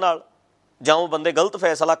ਹੁੰਦਾ ਉਹਨਾਂ ਨਾਲ, ਜਾਂ ਉਹ ਬੰਦੇ ਗਲਤ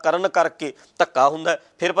ਫੈਸਲਾ ਕਰਨ ਕਰਕੇ ਧੱਕਾ ਹੁੰਦਾ,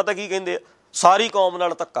 ਫਿਰ ਪਤਾ ਕੀ ਕਹਿੰਦੇ ਆ? ਸਾਰੀ ਕੌਮ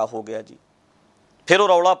ਨਾਲ ਧੱਕਾ ਹੋ ਗਿਆ ਜੀ। ਫਿਰ ਉਹ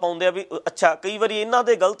ਰੌਲਾ ਪਾਉਂਦੇ ਆ ਵੀ ਅੱਛਾ, ਕਈ ਵਾਰੀ ਇਹਨਾਂ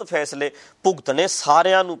ਦੇ ਗਲਤ ਫੈਸਲੇ ਭੁਗਤਣੇ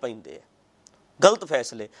ਸਾਰਿਆਂ ਨੂੰ ਪੈਂਦੇ ਆ, ਗਲਤ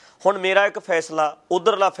ਫੈਸਲੇ। ਹੁਣ ਮੇਰਾ ਇੱਕ ਫੈਸਲਾ,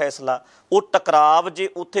 ਉਧਰਲਾ ਫੈਸਲਾ, ਉਹ ਟਕਰਾਵ ਜੇ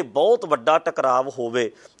ਉੱਥੇ ਬਹੁਤ ਵੱਡਾ ਟਕਰਾਵ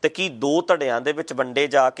ਹੋਵੇ ਤੇ ਕੀ ਦੋ ਧੜਿਆਂ ਦੇ ਵਿੱਚ ਵੰਡੇ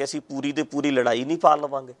ਜਾ ਕੇ ਅਸੀਂ ਪੂਰੀ ਦੀ ਪੂਰੀ ਲੜਾਈ ਨਹੀਂ ਪਾ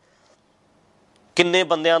ਲਵਾਂਗੇ? ਕਿੰਨੇ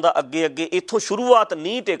ਬੰਦਿਆਂ ਦਾ ਅੱਗੇ ਅੱਗੇ ਇੱਥੋਂ ਸ਼ੁਰੂਆਤ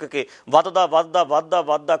ਨਹੀਂ ਟਿਕ ਕੇ ਵੱਧਦਾ ਵੱਧਦਾ ਵੱਧਦਾ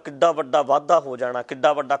ਵੱਧਦਾ ਕਿੱਡਾ ਵੱਡਾ ਵਾਧਾ ਹੋ ਜਾਣਾ,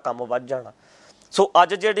 ਕਿੱਡਾ ਵੱਡਾ ਕੰਮ ਵੱਧ ਜਾਣਾ। ਸੋ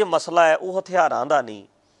ਅੱਜ ਜਿਹੜੇ ਮਸਲਾ ਹੈ ਉਹ ਹਥਿਆਰਾਂ ਦਾ ਨਹੀਂ।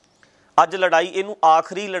 ਅੱਜ ਲੜਾਈ, ਇਹਨੂੰ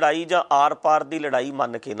ਆਖਰੀ ਲੜਾਈ ਜਾਂ ਆਰ ਪਾਰ ਦੀ ਲੜਾਈ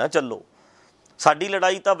ਮੰਨ ਕੇ ਨਾ ਚੱਲੋ। ਸਾਡੀ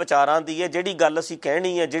ਲੜਾਈ ਤਾਂ ਵਿਚਾਰਾਂ ਦੀ ਹੈ। ਜਿਹੜੀ ਗੱਲ ਅਸੀਂ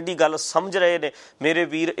ਕਹਿਣੀ ਹੈ, ਜਿਹੜੀ ਗੱਲ ਸਮਝ ਰਹੇ ਨੇ ਮੇਰੇ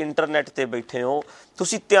ਵੀਰ ਇੰਟਰਨੈਟ 'ਤੇ ਬੈਠੇ ਹੋ,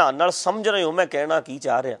 ਤੁਸੀਂ ਧਿਆਨ ਨਾਲ ਸਮਝ ਰਹੇ ਹੋ ਮੈਂ ਕਹਿਣਾ ਕੀ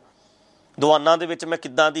ਚਾਹ ਰਿਹਾ, ਦੀਵਾਨਾਂ ਦੇ ਵਿੱਚ ਮੈਂ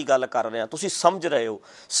ਕਿੱਦਾਂ ਦੀ ਗੱਲ ਕਰ ਰਿਹਾ, ਤੁਸੀਂ ਸਮਝ ਰਹੇ ਹੋ।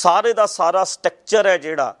 ਸਾਰੇ ਦਾ ਸਾਰਾ ਸਟਰਕਚਰ ਹੈ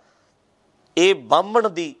ਜਿਹੜਾ, ਇਹ ਬਾਹਮਣ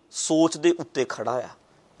ਦੀ ਸੋਚ ਦੇ ਉੱਤੇ ਖੜਾ ਆ,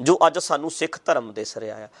 ਜੋ ਅੱਜ ਸਾਨੂੰ ਸਿੱਖ ਧਰਮ ਦਿਸ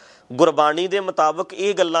ਰਿਹਾ ਆ। ਗੁਰਬਾਣੀ ਦੇ ਮੁਤਾਬਕ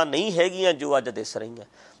ਇਹ ਗੱਲਾਂ ਨਹੀਂ ਹੈਗੀਆਂ ਜੋ ਅੱਜ ਦਿਸ ਰਹੀਆਂ,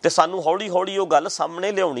 ਅਤੇ ਸਾਨੂੰ ਹੌਲੀ ਹੌਲੀ ਉਹ ਗੱਲ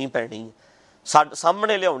ਸਾਹਮਣੇ ਲਿਆਉਣੀ ਪੈਣੀ ਹੈ,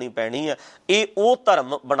 ਸਾਹਮਣੇ ਲਿਆਉਣੀ ਪੈਣੀ ਹੈ। ਇਹ ਉਹ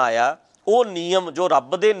ਧਰਮ ਬਣਾਇਆ, ਉਹ ਨਿਯਮ ਜੋ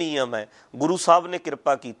ਰੱਬ ਦੇ ਨਿਯਮ ਹੈ। ਗੁਰੂ ਸਾਹਿਬ ਨੇ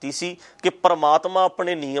ਕਿਰਪਾ ਕੀਤੀ ਸੀ ਕਿ ਪਰਮਾਤਮਾ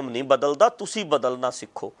ਆਪਣੇ ਨਿਯਮ ਨਹੀਂ ਬਦਲਦਾ, ਤੁਸੀਂ ਬਦਲਣਾ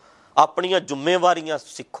ਸਿੱਖੋ, ਆਪਣੀਆਂ ਜ਼ਿੰਮੇਵਾਰੀਆਂ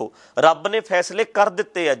ਸਿੱਖੋ। ਰੱਬ ਨੇ ਫੈਸਲੇ ਕਰ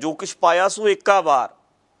ਦਿੱਤੇ ਆ, ਜੋ ਕੁਛ ਪਾਇਆ ਸੋ ਏਕਾ ਵਾਰ।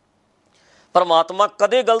 ਪਰਮਾਤਮਾ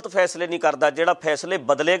ਕਦੇ ਗਲਤ ਫੈਸਲੇ ਨਹੀਂ ਕਰਦਾ। ਜਿਹੜਾ ਫੈਸਲੇ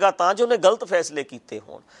ਬਦਲੇਗਾ ਤਾਂ ਜੋ ਉਹਨੇ ਗਲਤ ਫੈਸਲੇ ਕੀਤੇ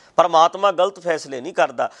ਹੋਣ। ਪਰਮਾਤਮਾ ਗਲਤ ਫੈਸਲੇ ਨਹੀਂ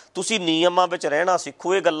ਕਰਦਾ। ਤੁਸੀਂ ਨਿਯਮਾਂ ਵਿੱਚ ਰਹਿਣਾ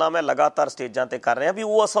ਸਿੱਖੋ। ਇਹ ਗੱਲਾਂ ਮੈਂ ਲਗਾਤਾਰ ਸਟੇਜਾਂ 'ਤੇ ਕਰ ਰਿਹਾ ਵੀ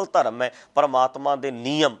ਉਹ ਅਸਲ ਧਰਮ ਹੈ, ਪਰਮਾਤਮਾ ਦੇ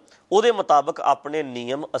ਨਿਯਮ, ਉਹਦੇ ਮੁਤਾਬਕ ਆਪਣੇ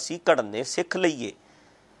ਨਿਯਮ ਅਸੀਂ ਘੜਨੇ ਸਿੱਖ ਲਈਏ,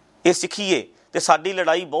 ਇਹ ਸਿੱਖੀਏ। ਅਤੇ ਸਾਡੀ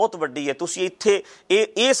ਲੜਾਈ ਬਹੁਤ ਵੱਡੀ ਹੈ। ਤੁਸੀਂ ਇੱਥੇ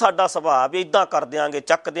ਇਹ ਸਾਡਾ ਸੁਭਾਅ ਵੀ ਇੱਦਾਂ ਕਰ ਦਿਆਂਗੇ,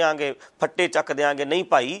 ਚੱਕ ਦਿਆਂਗੇ, ਫੱਟੇ ਚੱਕ ਦਿਆਂਗੇ, ਨਹੀਂ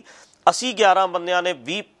ਭਾਈ। ਅਸੀਂ 11 ਬੰਦਿਆਂ ਨੇ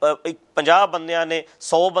 50 ਬੰਦਿਆਂ ਨੇ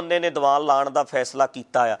 100 ਬੰਦੇ ਨੇ ਦੀਵਾਨ ਲਾਉਣ ਦਾ ਫੈਸਲਾ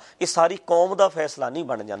ਕੀਤਾ ਆ। ਇਹ ਸਾਰੀ ਕੌਮ ਦਾ ਫੈਸਲਾ ਨਹੀਂ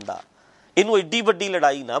ਬਣ ਜਾਂਦਾ। ਇਹਨੂੰ ਐਡੀ ਵੱਡੀ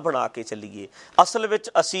ਲੜਾਈ ਨਾ ਬਣਾ ਕੇ ਚੱਲੀਏ। ਅਸਲ ਵਿੱਚ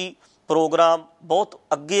ਅਸੀਂ ਪ੍ਰੋਗਰਾਮ ਬਹੁਤ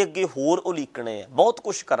ਅੱਗੇ ਅੱਗੇ ਹੋਰ ਉਲੀਕਣੇ ਆ, ਬਹੁਤ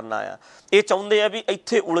ਕੁਛ ਕਰਨਾ ਆ। ਇਹ ਚਾਹੁੰਦੇ ਆ ਵੀ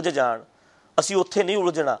ਇੱਥੇ ਉਲਝ ਜਾਣ, ਅਸੀਂ ਉੱਥੇ ਨਹੀਂ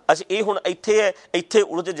ਉਲਝਣਾ। ਅਸੀਂ ਇਹ ਹੁਣ ਇੱਥੇ ਹੈ, ਇੱਥੇ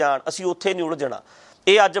ਉਲਝ ਜਾਣ, ਅਸੀਂ ਉੱਥੇ ਨਹੀਂ ਉਲਝਣਾ।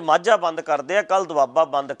 ਇਹ ਅੱਜ ਮਾਝਾ ਬੰਦ ਕਰਦੇ ਆ, ਕੱਲ੍ਹ ਦੁਆਬਾ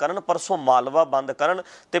ਬੰਦ ਕਰਨ, ਪਰਸੋਂ ਮਾਲਵਾ ਬੰਦ ਕਰਨ,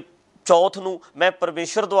 ਅਤੇ ਚੌਥ ਨੂੰ ਮੈਂ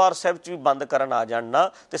ਪਰਮੇਸ਼ਰ ਦਵਾਰ ਸਾਹਿਬ 'ਚ ਵੀ ਬੰਦ ਕਰਨ ਆ ਜਾਣਾ।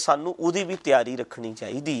 ਅਤੇ ਸਾਨੂੰ ਉਹਦੀ ਵੀ ਤਿਆਰੀ ਰੱਖਣੀ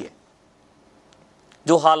ਚਾਹੀਦੀ ਹੈ।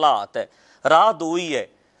 ਜੋ ਹਾਲਾਤ ਹੈ, ਰਾਹ ਦੋ ਹੀ ਹੈ,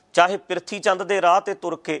 ਚਾਹੇ ਪ੍ਰਿਥੀ ਚੰਦ ਦੇ ਰਾਹ 'ਤੇ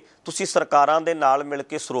ਤੁਰ ਕੇ ਤੁਸੀਂ ਸਰਕਾਰਾਂ ਦੇ ਨਾਲ ਮਿਲ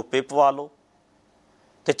ਕੇ ਸਰੋਪੇ ਪਵਾ ਲਓ,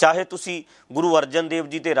 ਅਤੇ ਚਾਹੇ ਤੁਸੀਂ ਗੁਰੂ ਅਰਜਨ ਦੇਵ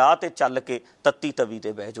ਜੀ ਦੇ ਰਾਹ 'ਤੇ ਚੱਲ ਕੇ ਤੱਤੀ ਤਵੀ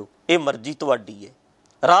 'ਤੇ ਬਹਿ ਜਾਓ। ਇਹ ਮਰਜ਼ੀ ਤੁਹਾਡੀ ਹੈ।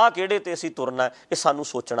 ਰਾਹ ਕਿਹੜੇ ਤੇ ਅਸੀਂ ਤੁਰਨਾ, ਇਹ ਸਾਨੂੰ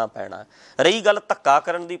ਸੋਚਣਾ ਪੈਣਾ। ਰਹੀ ਗੱਲ ਧੱਕਾ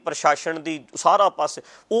ਕਰਨ ਦੀ, ਪ੍ਰਸ਼ਾਸਨ ਦੀ, ਸਾਰਾ ਪਾਸੇ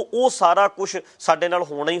ਉਹ ਸਾਰਾ ਕੁਛ ਸਾਡੇ ਨਾਲ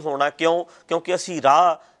ਹੋਣਾ ਹੀ ਹੋਣਾ। ਕਿਉਂਕਿ ਅਸੀਂ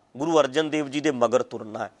ਰਾਹ ਗੁਰੂ ਅਰਜਨ ਦੇਵ ਜੀ ਦੇ ਮਗਰ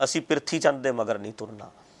ਤੁਰਨਾ ਹੈ। ਅਸੀਂ ਪ੍ਰਿਥੀ ਚੰਦ ਦੇ ਮਗਰ ਨਹੀਂ ਤੁਰਨਾ।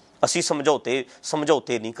 ਅਸੀਂ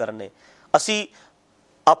ਸਮਝੌਤੇ ਨਹੀਂ ਕਰਨੇ। ਅਸੀਂ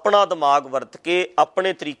ਆਪਣਾ ਦਿਮਾਗ ਵਰਤ ਕੇ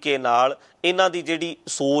ਆਪਣੇ ਤਰੀਕੇ ਨਾਲ ਇਹਨਾਂ ਦੀ ਜਿਹੜੀ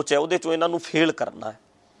ਸੋਚ ਹੈ ਉਹਦੇ 'ਚੋਂ ਇਹਨਾਂ ਨੂੰ ਫੇਲ ਕਰਨਾ ਹੈ।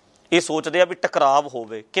 ਇਹ ਸੋਚਦੇ ਆ ਵੀ ਟਕਰਾਵ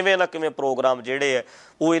ਹੋਵੇ, ਕਿਵੇਂ ਨਾ ਕਿਵੇਂ ਪ੍ਰੋਗਰਾਮ ਜਿਹੜੇ ਹੈ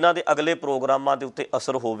ਉਹ ਇਹਨਾਂ ਦੇ ਅਗਲੇ ਪ੍ਰੋਗਰਾਮਾਂ ਦੇ ਉੱਤੇ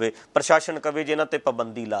ਅਸਰ ਹੋਵੇ, ਪ੍ਰਸ਼ਾਸਨ ਕਵੇ ਜੀ ਇਹਨਾਂ 'ਤੇ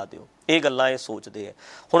ਪਾਬੰਦੀ ਲਾ ਦਿਓ। ਇਹ ਗੱਲਾਂ ਇਹ ਸੋਚਦੇ ਆ।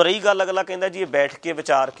 ਹੁਣ ਰਹੀ ਗੱਲ, ਅਗਲਾ ਕਹਿੰਦਾ ਜੀ ਇਹ ਬੈਠ ਕੇ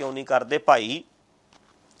ਵਿਚਾਰ ਕਿਉਂ ਨਹੀਂ ਕਰਦੇ? ਭਾਈ,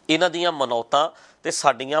 ਇਹਨਾਂ ਦੀਆਂ ਮਨੌਤਾਂ ਤੇ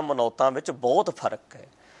ਸਾਡੀਆਂ ਮਨੌਤਾਂ ਵਿੱਚ ਬਹੁਤ ਫਰਕ ਹੈ।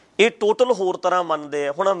 ਇਹ ਟੋਟਲ ਹੋਰ ਤਰ੍ਹਾਂ ਮੰਨਦੇ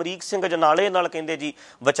ਆ। ਹੁਣ ਅਮਰੀਕ ਸਿੰਘ ਅਜਨਾਲੇ ਨਾਲ ਕਹਿੰਦੇ ਜੀ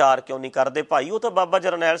ਵਿਚਾਰ ਕਿਉਂ ਨਹੀਂ ਕਰਦੇ? ਭਾਈ, ਉਹ ਤਾਂ ਬਾਬਾ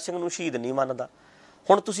ਜਰਨੈਲ ਸਿੰਘ ਨੂੰ ਸ਼ਹੀਦ ਨਹੀਂ ਮੰਨਦਾ।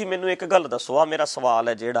 ਹੁਣ ਤੁਸੀਂ ਮੈਨੂੰ ਇੱਕ ਗੱਲ ਦੱਸੋ, ਆ ਮੇਰਾ ਸਵਾਲ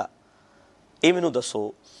ਹੈ ਜਿਹੜਾ, ਇਹ ਮੈਨੂੰ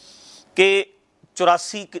ਦੱਸੋ ਕਿ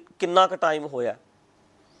 84 ਕਿੰਨਾ ਕੁ ਟਾਈਮ ਹੋਇਆ?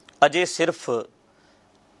 ਅਜੇ ਸਿਰਫ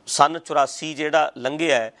ਸਨ 84 ਜਿਹੜਾ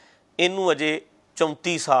ਲੰਘਿਆ ਇਹਨੂੰ ਅਜੇ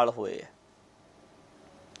 34 ਸਾਲ ਹੋਏ ਆ।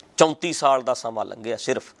 34 ਸਾਲ ਦਾ ਸਮਾਂ ਲੰਘਿਆ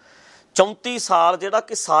ਸਿਰਫ। 34 ਸਾਲ ਜਿਹੜਾ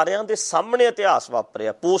ਕਿ ਸਾਰਿਆਂ ਦੇ ਸਾਹਮਣੇ ਇਤਿਹਾਸ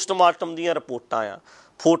ਵਾਪਰਿਆ। ਪੋਸਟਮਾਰਟਮ ਦੀਆਂ ਰਿਪੋਰਟਾਂ ਆ,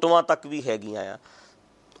 ਫੋਟੋਆਂ ਤੱਕ ਵੀ ਹੈਗੀਆਂ ਆ।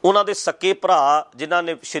 ਉਹਨਾਂ ਦੇ ਸਕੇ ਭਰਾ ਜਿਨ੍ਹਾਂ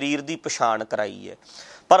ਨੇ ਸਰੀਰ ਦੀ ਪਛਾਣ ਕਰਾਈ ਹੈ।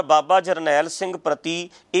 ਪਰ ਬਾਬਾ ਜਰਨੈਲ ਸਿੰਘ ਪ੍ਰਤੀ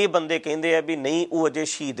ਇਹ ਬੰਦੇ ਕਹਿੰਦੇ ਆ ਵੀ ਨਹੀਂ, ਉਹ ਅਜੇ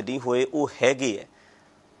ਸ਼ਹੀਦ ਨਹੀਂ ਹੋਏ, ਉਹ ਹੈਗੇ ਆ।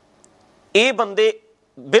 ਇਹ ਬੰਦੇ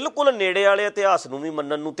ਬਿਲਕੁਲ ਨੇੜੇ ਵਾਲੇ ਇਤਿਹਾਸ ਨੂੰ ਵੀ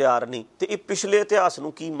ਮੰਨਣ ਨੂੰ ਤਿਆਰ ਨਹੀਂ, ਤੇ ਇਹ ਪਿਛਲੇ ਇਤਿਹਾਸ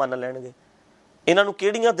ਨੂੰ ਕੀ ਮੰਨ ਲੈਣਗੇ? ਇਹਨਾਂ ਨੂੰ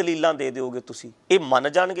ਕਿਹੜੀਆਂ ਦਲੀਲਾਂ ਦੇ ਦਿਓਗੇ ਤੁਸੀਂ? ਇਹ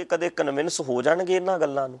ਮੰਨ ਜਾਣਗੇ? ਕਦੇ ਕਨਵਿੰਸ ਹੋ ਜਾਣਗੇ ਇਹਨਾਂ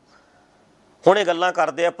ਗੱਲਾਂ ਨੂੰ? ਹੁਣ ਇਹ ਗੱਲਾਂ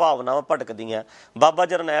ਕਰਦੇ ਆ, ਭਾਵਨਾਵਾਂ ਭਟਕਦੀਆਂ। ਬਾਬਾ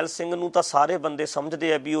ਜਰਨੈਲ ਸਿੰਘ ਨੂੰ ਤਾਂ ਸਾਰੇ ਬੰਦੇ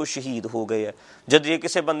ਸਮਝਦੇ ਆ ਵੀ ਉਹ ਸ਼ਹੀਦ ਹੋ ਗਏ ਆ। ਜਦ ਜੇ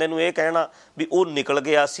ਕਿਸੇ ਬੰਦੇ ਨੂੰ ਇਹ ਕਹਿਣਾ ਵੀ ਉਹ ਨਿਕਲ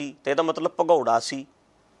ਗਿਆ ਸੀ ਤੇ ਇਹਦਾ ਮਤਲਬ ਭਗੌੜਾ ਸੀ,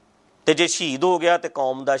 ਤੇ ਜੇ ਸ਼ਹੀਦ ਹੋ ਗਿਆ ਤੇ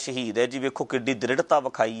ਕੌਮ ਦਾ ਸ਼ਹੀਦ ਹੈ ਜੀ। ਵੇਖੋ ਕਿੱਡੀ ਦ੍ਰਿੜਤਾ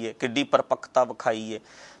ਵਿਖਾਈ ਹੈ, ਕਿੱਡੀ ਪਰਪੱਕਤਾ ਵਿਖਾਈ ਹੈ।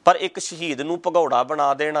 ਪਰ ਇੱਕ ਸ਼ਹੀਦ ਨੂੰ ਭਗੌੜਾ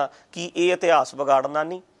ਬਣਾ ਦੇਣਾ, ਕੀ ਇਹ ਇਤਿਹਾਸ ਵਿਗਾੜਨਾ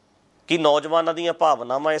ਨਹੀਂ? ਕਿ ਨੌਜਵਾਨਾਂ ਦੀਆਂ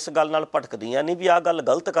ਭਾਵਨਾਵਾਂ ਇਸ ਗੱਲ ਨਾਲ ਭਟਕਦੀਆਂ ਨਹੀਂ ਵੀ ਆਹ ਗੱਲ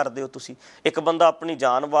ਗਲਤ ਕਰਦੇ ਹੋ ਤੁਸੀਂ? ਇੱਕ ਬੰਦਾ ਆਪਣੀ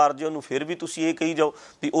ਜਾਨ ਵਾਰ ਜੇ ਉਹਨੂੰ ਫਿਰ ਵੀ ਤੁਸੀਂ ਇਹ ਕਹੀ ਜਾਓ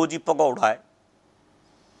ਵੀ ਉਹ ਜੀ ਭਗੌੜਾ ਹੈ।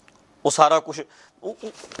 ਉਹ ਸਾਰਾ ਕੁਛ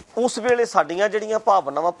ਉਸ ਵੇਲੇ ਸਾਡੀਆਂ ਜਿਹੜੀਆਂ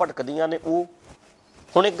ਭਾਵਨਾਵਾਂ ਭਟਕਦੀਆਂ ਨੇ ਉਹ।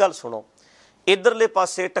 ਹੁਣ ਇੱਕ ਗੱਲ ਸੁਣੋ, ਇੱਧਰਲੇ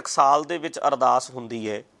ਪਾਸੇ ਟਕਸਾਲ ਦੇ ਵਿੱਚ ਅਰਦਾਸ ਹੁੰਦੀ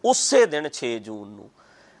ਹੈ ਉਸੇ ਦਿਨ 6 ਜੂਨ ਨੂੰ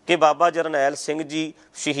ਕਿ ਬਾਬਾ ਜਰਨੈਲ ਸਿੰਘ ਜੀ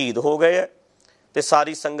ਸ਼ਹੀਦ ਹੋ ਗਏ ਹੈ, ਤੇ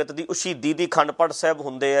ਸਾਰੀ ਸੰਗਤ ਦੀ ਉਹ ਸ਼ਹੀਦੀ ਦੀ ਅਖੰਡ ਪਾਠ ਸਾਹਿਬ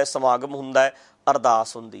ਹੁੰਦੇ ਹੈ, ਸਮਾਗਮ ਹੁੰਦਾ ਹੈ,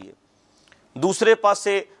 ਅਰਦਾਸ ਹੁੰਦੀ ਹੈ। ਦੂਸਰੇ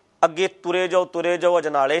ਪਾਸੇ ਅੱਗੇ ਤੁਰੇ ਜਾਓ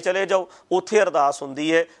ਅਜਨਾਲੇ ਚਲੇ ਜਾਓ, ਉੱਥੇ ਅਰਦਾਸ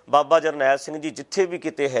ਹੁੰਦੀ ਹੈ ਬਾਬਾ ਜਰਨੈਲ ਸਿੰਘ ਜੀ ਜਿੱਥੇ ਵੀ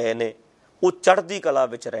ਕਿਤੇ ਹੈ ਨੇ ਉਹ ਚੜ੍ਹਦੀ ਕਲਾ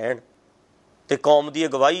ਵਿੱਚ ਰਹਿਣ ਤੇ ਕੌਮ ਦੀ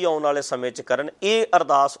ਅਗਵਾਈ ਆਉਣ ਵਾਲੇ ਸਮੇਂ 'ਚ ਕਰਨ। ਇਹ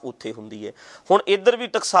ਅਰਦਾਸ ਉੱਥੇ ਹੁੰਦੀ ਹੈ। ਹੁਣ ਇੱਧਰ ਵੀ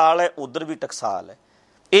ਟਕਸਾਲ ਹੈ, ਉੱਧਰ ਵੀ ਟਕਸਾਲ ਹੈ।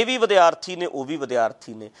 ਇਹ ਵੀ ਵਿਦਿਆਰਥੀ ਨੇ, ਉਹ ਵੀ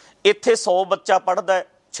ਵਿਦਿਆਰਥੀ ਨੇ। ਇੱਥੇ 100 ਬੱਚਾ ਪੜ੍ਹਦਾ ਹੈ,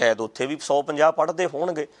 ਸ਼ਾਇਦ ਉੱਥੇ ਵੀ 150 ਪੜ੍ਹਦੇ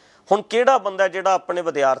ਹੋਣਗੇ। ਹੁਣ ਕਿਹੜਾ ਬੰਦਾ ਜਿਹੜਾ ਆਪਣੇ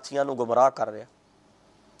ਵਿਦਿਆਰਥੀਆਂ ਨੂੰ ਗੁੰਮਰਾਹ ਕਰ ਰਿਹਾ?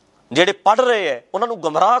 ਜਿਹੜੇ ਪੜ੍ਹ ਰਹੇ ਹੈ ਉਹਨਾਂ ਨੂੰ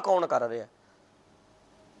ਗੁੰਮਰਾਹ ਕੌਣ ਕਰ ਰਿਹਾ?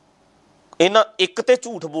 ਇਹਨਾਂ ਇੱਕ ਤੇ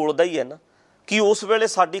ਝੂਠ ਬੋਲਦਾ ਹੀ ਹੈ ਨਾ। ਕਿ ਉਸ ਵੇਲੇ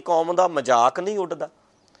ਸਾਡੀ ਕੌਮ ਦਾ ਮਜ਼ਾਕ ਨਹੀਂ ਉੱਡਦਾ?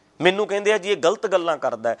 ਮੈਨੂੰ ਕਹਿੰਦੇ ਆ ਜੀ ਇਹ ਗਲਤ ਗੱਲਾਂ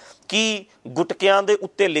ਕਰਦਾ। ਕਿ ਗੁਟਕਿਆਂ ਦੇ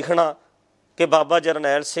ਉੱਤੇ ਲਿਖਣਾ ਕਿ ਬਾਬਾ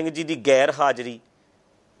ਜਰਨੈਲ ਸਿੰਘ ਜੀ ਦੀ ਗੈਰ ਹਾਜ਼ਰੀ,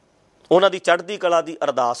 ਉਹਨਾਂ ਦੀ ਚੜ੍ਹਦੀ ਕਲਾ ਦੀ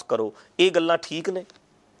ਅਰਦਾਸ ਕਰੋ, ਇਹ ਗੱਲਾਂ ਠੀਕ ਨੇ?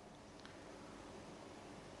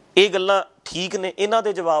 ਇਹ ਗੱਲਾਂ ਠੀਕ ਨੇ? ਇਹਨਾਂ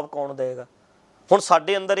ਦੇ ਜਵਾਬ ਕੌਣ ਦੇਵੇਗਾ? ਹੁਣ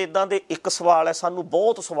ਸਾਡੇ ਅੰਦਰ ਇੱਦਾਂ ਦੇ ਇੱਕ ਸਵਾਲ ਹੈ, ਸਾਨੂੰ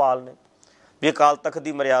ਬਹੁਤ ਸਵਾਲ ਨੇ ਵੀ ਅਕਾਲ ਤਖਤ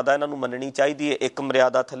ਦੀ ਮਰਿਆਦਾ ਇਹਨਾਂ ਨੂੰ ਮੰਨਣੀ ਚਾਹੀਦੀ ਹੈ, ਇੱਕ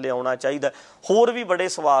ਮਰਿਆਦਾ ਥੱਲੇ ਆਉਣਾ ਚਾਹੀਦਾ, ਹੋਰ ਵੀ ਬੜੇ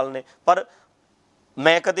ਸਵਾਲ ਨੇ। ਪਰ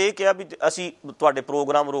ਮੈਂ ਕਦੇ ਇਹ ਕਿਹਾ ਵੀ ਅਸੀਂ ਤੁਹਾਡੇ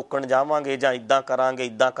ਪ੍ਰੋਗਰਾਮ ਰੋਕਣ ਜਾਵਾਂਗੇ ਜਾਂ ਇੱਦਾਂ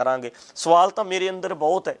ਕਰਾਂਗੇ। ਸਵਾਲ ਤਾਂ ਮੇਰੇ ਅੰਦਰ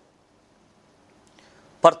ਬਹੁਤ ਹੈ,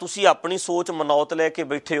 ਪਰ ਤੁਸੀਂ ਆਪਣੀ ਸੋਚ ਮਨੌਤ ਲੈ ਕੇ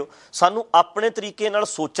ਬੈਠੇ ਹੋ। ਸਾਨੂੰ ਆਪਣੇ ਤਰੀਕੇ ਨਾਲ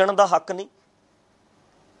ਸੋਚਣ ਦਾ ਹੱਕ ਨਹੀਂ।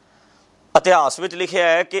 ਇਤਿਹਾਸ ਵਿੱਚ ਲਿਖਿਆ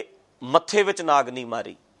ਹੈ ਕਿ ਮੱਥੇ ਵਿੱਚ ਨਾਗਨੀ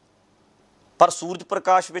ਮਾਰੀ, ਪਰ ਸੂਰਜ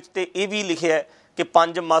ਪ੍ਰਕਾਸ਼ ਵਿੱਚ ਤੇ ਇਹ ਵੀ ਲਿਖਿਆ ਹੈ ਕਿ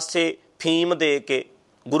 5 ਮਾਸੇ ਫੀਮ ਦੇ ਕੇ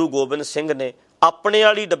ਗੁਰੂ ਗੋਬਿੰਦ ਸਿੰਘ ਨੇ ਆਪਣੇ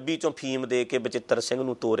ਵਾਲੀ ਡੱਬੀ ਚੋਂ ਫੀਮ ਦੇ ਕੇ ਬਚਿੱਤਰ ਸਿੰਘ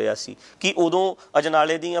ਨੂੰ ਤੋਰਿਆ ਸੀ। ਕਿ ਉਦੋਂ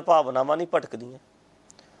ਅਜਨਾਲੇ ਦੀਆਂ ਭਾਵਨਾਵਾਂ ਨਹੀਂ ਭਟਕਦੀਆਂ?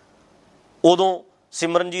 ਉਦੋਂ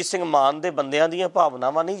ਸਿਮਰਨਜੀਤ ਸਿੰਘ ਮਾਨ ਦੇ ਬੰਦਿਆਂ ਦੀਆਂ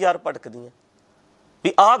ਭਾਵਨਾਵਾਂ ਨਹੀਂ ਯਾਰ ਭਟਕਦੀਆਂ?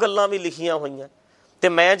 ਵੀ ਆਹ ਗੱਲਾਂ ਵੀ ਲਿਖੀਆਂ ਹੋਈਆਂ। ਤੇ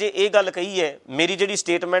ਮੈਂ ਜੇ ਇਹ ਗੱਲ ਕਹੀ ਹੈ, ਮੇਰੀ ਜਿਹੜੀ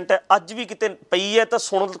ਸਟੇਟਮੈਂਟ ਹੈ ਅੱਜ ਵੀ ਕਿਤੇ ਪਈ ਹੈ, ਤਾਂ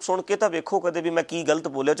ਸੁਣ ਕੇ ਤਾਂ ਵੇਖੋ ਕਦੇ ਵੀ ਮੈਂ ਕੀ ਗਲਤ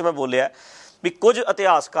ਬੋਲਿਆ। ਚ ਮੈਂ ਬੋਲਿਆ ਵੀ ਕੁਝ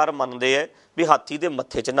ਇਤਿਹਾਸਕਾਰ ਮੰਨਦੇ ਹੈ ਵੀ ਹਾਥੀ ਦੇ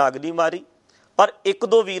ਮੱਥੇ 'ਚ ਨਾਗਨੀ ਮਾਰੀ, ਪਰ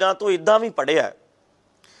 1-2 ਵੀਰਾਂ ਤੋਂ ਇੱਦਾਂ ਵੀ ਪੜ੍ਹਿਆ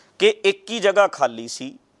ਕਿ ਇੱਕ ਹੀ ਜਗ੍ਹਾ ਖਾਲੀ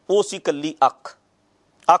ਸੀ, ਉਹ ਸੀ ਇਕੱਲੀ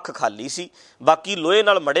ਅੱਖ ਖਾਲੀ ਸੀ, ਬਾਕੀ ਲੋਹੇ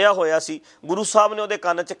ਨਾਲ ਮੜਿਆ ਹੋਇਆ ਸੀ। ਗੁਰੂ ਸਾਹਿਬ ਨੇ ਉਹਦੇ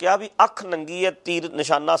ਕੰਨ 'ਚ ਕਿਹਾ ਵੀ ਅੱਖ ਨੰਗੀ ਹੈ, ਤੀਰ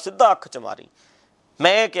ਨਿਸ਼ਾਨਾ ਸਿੱਧਾ ਅੱਖ 'ਚ ਮਾਰੀ।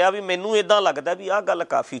 ਮੈਂ ਕਿਹਾ ਵੀ ਮੈਨੂੰ ਇੱਦਾਂ ਲੱਗਦਾ ਵੀ ਆਹ ਗੱਲ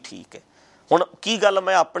ਕਾਫੀ ਠੀਕ ਹੈ। ਹੁਣ ਕੀ ਗੱਲ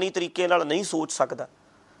ਮੈਂ ਆਪਣੀ ਤਰੀਕੇ ਨਾਲ ਨਹੀਂ ਸੋਚ ਸਕਦਾ?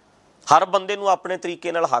 ਹਰ ਬੰਦੇ ਨੂੰ ਆਪਣੇ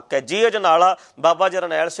ਤਰੀਕੇ ਨਾਲ ਹੱਕ ਹੈ। ਜੇ ਅਜਨਾਲਾ ਬਾਬਾ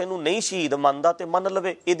ਜਰਨੈਲ ਸਿੰਘ ਨੂੰ ਨਹੀਂ ਸ਼ਹੀਦ ਮੰਨਦਾ ਤੇ ਮੰਨ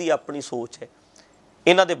ਲਵੇ, ਇਹਦੀ ਆਪਣੀ ਸੋਚ ਹੈ।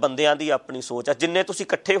 ਇਹਨਾਂ ਦੇ ਬੰਦਿਆਂ ਦੀ ਆਪਣੀ ਸੋਚ ਹੈ। ਜਿੰਨੇ ਤੁਸੀਂ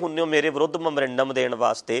ਇਕੱਠੇ ਹੁੰਦੇ ਹੋ ਮੇਰੇ ਵਿਰੁੱਧ ਮੈਮੋਰੈਂਡਮ ਦੇਣ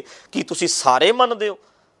ਵਾਸਤੇ, ਕੀ ਤੁਸੀਂ ਸਾਰੇ ਮੰਨਦੇ ਹੋ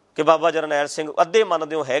ਕਿ ਬਾਬਾ ਜਰਨੈਲ ਸਿੰਘ? ਅੱਧੇ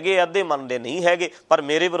ਮੰਨਦੇ ਹੋ ਹੈਗੇ, ਅੱਧੇ ਮੰਨਦੇ ਨਹੀਂ ਹੈਗੇ, ਪਰ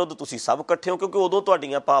ਮੇਰੇ ਵਿਰੁੱਧ ਤੁਸੀਂ ਸਭ ਇਕੱਠੇ ਹੋ, ਕਿਉਂਕਿ ਉਦੋਂ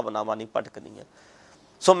ਤੁਹਾਡੀਆਂ ਭਾਵਨਾਵਾਂ ਨਹੀਂ ਭਟਕਦੀਆਂ।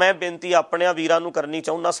 ਸੋ ਮੈਂ ਬੇਨਤੀ ਆਪਣਿਆਂ ਵੀਰਾਂ ਨੂੰ ਕਰਨੀ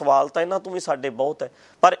ਚਾਹੁੰਦਾ, ਸਵਾਲ ਤਾਂ ਇਹਨਾਂ ਤੋਂ ਵੀ ਸਾਡੇ ਬਹੁਤ ਹੈ,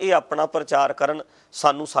 ਪਰ ਇਹ ਆਪਣਾ ਪ੍ਰਚਾਰ ਕਰਨ,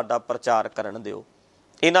 ਸਾਨੂੰ ਸਾਡਾ ਪ੍ਰਚਾਰ ਕਰਨ ਦਿਓ।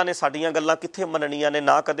 ਇਹਨਾਂ ਨੇ ਸਾਡੀਆਂ ਗੱਲਾਂ ਕਿੱਥੇ ਮੰਨਣੀਆਂ ਨੇ?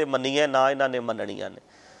 ਨਾ ਕਦੇ ਮੰਨੀਆਂ, ਨਾ ਇਹਨਾਂ ਨੇ ਮੰਨਣੀਆਂ ਨੇ।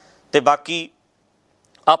 ਅਤੇ ਬਾਕੀ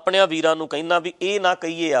ਆਪਣਿਆਂ ਵੀਰਾਂ ਨੂੰ ਕਹਿੰਦਾ ਵੀ ਇਹ ਨਾ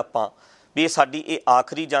ਕਹੀਏ ਆਪਾਂ ਵੀ ਇਹ ਸਾਡੀ ਇਹ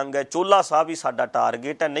ਆਖਰੀ ਜੰਗ ਹੈ, ਚੋਲਾ ਸਾਹਿਬ ਹੀ ਸਾਡਾ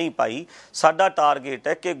ਟਾਰਗੇਟ ਹੈ। ਨਹੀਂ ਭਾਈ, ਸਾਡਾ ਟਾਰਗੇਟ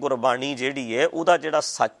ਹੈ ਕਿ ਗੁਰਬਾਣੀ ਜਿਹੜੀ ਹੈ ਉਹਦਾ ਜਿਹੜਾ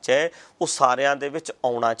ਸੱਚ ਹੈ ਉਹ ਸਾਰਿਆਂ ਦੇ ਵਿੱਚ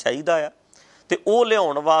ਆਉਣਾ ਚਾਹੀਦਾ ਆ, ਅਤੇ ਉਹ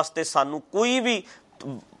ਲਿਆਉਣ ਵਾਸਤੇ ਸਾਨੂੰ ਕੋਈ ਵੀ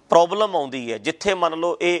ਪ੍ਰੋਬਲਮ ਆਉਂਦੀ ਹੈ, ਜਿੱਥੇ ਮੰਨ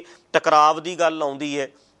ਲਓ ਇਹ ਟਕਰਾਵ ਦੀ ਗੱਲ ਆਉਂਦੀ ਹੈ,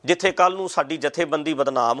 ਜਿੱਥੇ ਕੱਲ੍ਹ ਨੂੰ ਸਾਡੀ ਜਥੇਬੰਦੀ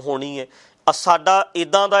ਬਦਨਾਮ ਹੋਣੀ ਹੈ, ਸਾਡਾ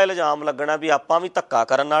ਇੱਦਾਂ ਦਾ ਇਲਜ਼ਾਮ ਲੱਗਣਾ ਵੀ ਆਪਾਂ ਵੀ ਧੱਕਾ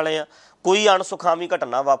ਕਰਨ ਵਾਲੇ ਹਾਂ, ਕੋਈ ਅਣਸੁਖਾਵੀ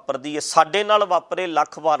ਘਟਨਾ ਵਾਪਰਦੀ ਹੈ, ਸਾਡੇ ਨਾਲ ਵਾਪਰੇ,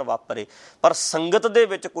 ਲੱਖ ਵਾਰ ਵਾਪਰੇ, ਪਰ ਸੰਗਤ ਦੇ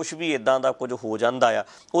ਵਿੱਚ ਕੁਛ ਵੀ ਇੱਦਾਂ ਦਾ ਕੁਝ ਹੋ ਜਾਂਦਾ ਆ,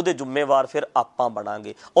 ਉਹਦੇ ਜ਼ਿੰਮੇਵਾਰ ਫਿਰ ਆਪਾਂ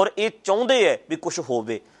ਬਣਾਂਗੇ। ਔਰ ਇਹ ਚਾਹੁੰਦੇ ਹੈ ਵੀ ਕੁਛ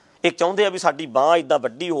ਹੋਵੇ, ਇਹ ਚਾਹੁੰਦੇ ਆ ਵੀ ਸਾਡੀ ਬਾਂਹ ਇੱਦਾਂ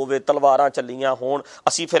ਵੱਡੀ ਹੋਵੇ, ਤਲਵਾਰਾਂ ਚੱਲੀਆਂ ਹੋਣ,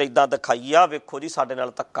 ਅਸੀਂ ਫਿਰ ਇੱਦਾਂ ਦਿਖਾਈਏ, ਆਹ ਵੇਖੋ ਜੀ ਸਾਡੇ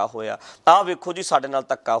ਨਾਲ ਧੱਕਾ ਹੋਇਆ, ਆਹ ਵੇਖੋ ਜੀ ਸਾਡੇ ਨਾਲ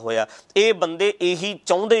ਧੱਕਾ ਹੋਇਆ। ਇਹ ਬੰਦੇ ਇਹੀ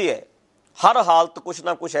ਚਾਹੁੰਦੇ ਹੈ, ਹਰ ਹਾਲਤ ਕੁਛ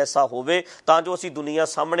ਨਾ ਕੁਛ ਐਸਾ ਹੋਵੇ ਤਾਂ ਜੋ ਅਸੀਂ ਦੁਨੀਆ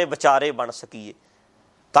ਸਾਹਮਣੇ ਵਿਚਾਰੇ ਬਣ ਸਕੀਏ।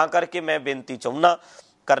 ਤਾਂ ਕਰਕੇ ਮੈਂ ਬੇਨਤੀ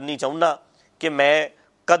ਕਰਨੀ ਚਾਹੁੰਦਾ ਕਿ ਮੈਂ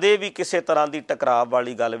ਕਦੇ ਵੀ ਕਿਸੇ ਤਰ੍ਹਾਂ ਦੀ ਟਕਰਾਅ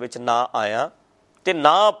ਵਾਲੀ ਗੱਲ ਵਿੱਚ ਨਾ ਆਇਆ, ਅਤੇ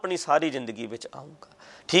ਨਾ ਆਪਣੀ ਸਾਰੀ ਜ਼ਿੰਦਗੀ ਵਿੱਚ ਆਊਂਗਾ।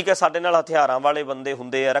 ਠੀਕ ਹੈ, ਸਾਡੇ ਨਾਲ ਹਥਿਆਰਾਂ ਵਾਲੇ ਬੰਦੇ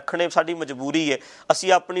ਹੁੰਦੇ ਆ, ਰੱਖਣੇ ਸਾਡੀ ਮਜਬੂਰੀ ਹੈ,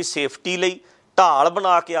 ਅਸੀਂ ਆਪਣੀ ਸੇਫਟੀ ਲਈ ਢਾਲ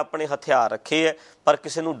ਬਣਾ ਕੇ ਆਪਣੇ ਹਥਿਆਰ ਰੱਖੇ ਹੈ, ਪਰ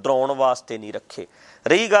ਕਿਸੇ ਨੂੰ ਡਰਾਉਣ ਵਾਸਤੇ ਨਹੀਂ ਰੱਖੇ।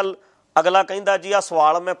 ਰਹੀ ਗੱਲ, ਅਗਲਾ ਕਹਿੰਦਾ ਜੀ ਆਹ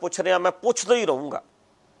ਸਵਾਲ ਮੈਂ ਪੁੱਛ ਰਿਹਾ, ਮੈਂ ਪੁੱਛਦਾ ਹੀ ਰਹੂੰਗਾ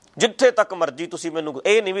ਜਿੱਥੇ ਤੱਕ ਮਰਜ਼ੀ ਤੁਸੀਂ ਮੈਨੂੰ,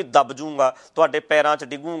 ਇਹ ਨਹੀਂ ਵੀ ਦਬ ਜੂੰਗਾ, ਤੁਹਾਡੇ ਪੈਰਾਂ 'ਚ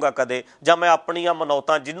ਡਿੱਗੂੰਗਾ ਕਦੇ, ਜਾਂ ਮੈਂ ਆਪਣੀਆਂ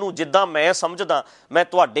ਮਨੌਤਾਂ ਜਿਹਨੂੰ ਜਿੱਦਾਂ ਮੈਂ ਸਮਝਦਾ ਮੈਂ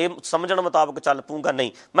ਤੁਹਾਡੇ ਸਮਝਣ ਮੁਤਾਬਕ ਚੱਲ ਪਊਂਗਾ,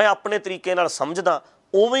 ਨਹੀਂ, ਮੈਂ ਆਪਣੇ ਤਰੀਕੇ ਨਾਲ ਸਮਝਦਾ,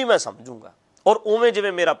 ਉਵੇਂ ਹੀ ਮੈਂ ਸਮਝੂੰਗਾ, ਔਰ ਉਵੇਂ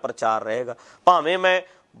ਜਿਵੇਂ ਮੇਰਾ ਪ੍ਰਚਾਰ ਰਹੇਗਾ। ਭਾਵੇਂ ਮੈਂ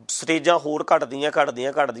ਸਟੇਜਾਂ ਹੋਰ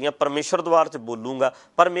ਘਟਦੀਆਂ ਪਰਮੇਸ਼ਰ ਦੁਆਰ 'ਚ ਬੋਲੂੰਗਾ,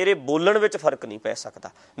 ਪਰ ਮੇਰੇ ਬੋਲਣ ਵਿੱਚ ਫਰਕ ਨਹੀਂ ਪੈ ਸਕਦਾ।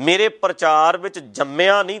 ਮੇਰੇ ਪ੍ਰਚਾਰ ਵਿੱਚ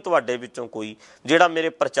ਜੰਮਿਆ ਨਹੀਂ ਤੁਹਾਡੇ ਵਿੱਚੋਂ ਕੋਈ ਜਿਹੜਾ ਮੇਰੇ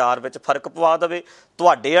ਪ੍ਰਚਾਰ ਵਿੱਚ ਫਰਕ ਪਵਾ ਦੇਵੇ,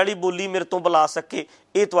 ਤੁਹਾਡੇ ਵਾਲੀ ਬੋਲੀ ਮੇਰੇ ਤੋਂ ਬੁਲਾ ਸਕੇ,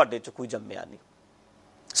 ਇਹ ਤੁਹਾਡੇ 'ਚ ਕੋਈ ਜੰਮਿਆ ਨਹੀਂ।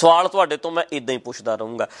 ਸਵਾਲ ਤੁਹਾਡੇ ਤੋਂ ਮੈਂ ਇੱਦਾਂ ਹੀ ਪੁੱਛਦਾ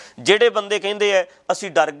ਰਹੂੰਗਾ। ਜਿਹੜੇ ਬੰਦੇ ਕਹਿੰਦੇ ਹੈ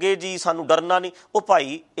ਅਸੀਂ ਡਰ ਗਏ ਜੀ, ਸਾਨੂੰ ਡਰਨਾ ਨਹੀਂ, ਉਹ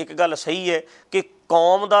ਭਾਈ ਇੱਕ ਗੱਲ ਸਹੀ ਹੈ ਕਿ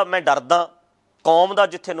ਕੌਮ ਦਾ ਮੈਂ ਡਰਦਾ, ਕੌਮ ਦਾ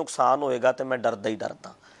ਜਿੱਥੇ ਨੁਕਸਾਨ ਹੋਏਗਾ ਤੇ ਮੈਂ ਡਰਦਾ ਹੀ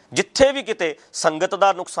ਡਰਦਾ, ਜਿੱਥੇ ਵੀ ਕਿਤੇ ਸੰਗਤ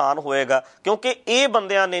ਦਾ ਨੁਕਸਾਨ ਹੋਏਗਾ, ਕਿਉਂਕਿ ਇਹ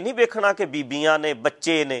ਬੰਦਿਆਂ ਨੇ ਨਹੀਂ ਵੇਖਣਾ ਕਿ ਬੀਬੀਆਂ ਨੇ,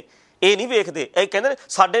 ਬੱਚੇ ਨੇ, ਇਹ ਨਹੀਂ ਵੇਖਦੇ। ਇਹ ਕਹਿੰਦੇ ਨੇ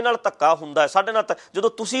ਸਾਡੇ ਨਾਲ ਧੱਕਾ ਹੁੰਦਾ ਹੈ, ਸਾਡੇ ਨਾਲ ਜਦੋਂ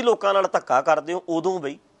ਤੁਸੀਂ ਲੋਕਾਂ ਨਾਲ ਧੱਕਾ ਕਰਦੇ ਹੋ ਉਦੋਂ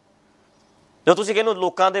ਬਈ, ਜਦੋਂ ਤੁਸੀਂ ਕਹਿੰਦੇ ਹੋ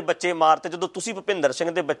ਲੋਕਾਂ ਦੇ ਬੱਚੇ ਮਾਰਤੇ, ਜਦੋਂ ਤੁਸੀਂ ਭੁਪਿੰਦਰ ਸਿੰਘ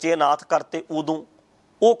ਦੇ ਬੱਚੇ ਅਨਾਥ ਕਰਤੇ ਉਦੋਂ,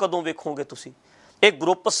 ਉਹ ਕਦੋਂ ਵੇਖੋਗੇ ਤੁਸੀਂ? ਇਹ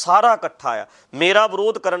ਗਰੁੱਪ ਸਾਰਾ ਇਕੱਠਾ ਆ, ਮੇਰਾ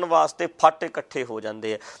ਵਿਰੋਧ ਕਰਨ ਵਾਸਤੇ ਫੱਟ ਇਕੱਠੇ ਹੋ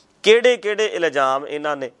ਜਾਂਦੇ ਆ। ਕਿਹੜੇ ਕਿਹੜੇ ਇਲਜ਼ਾਮ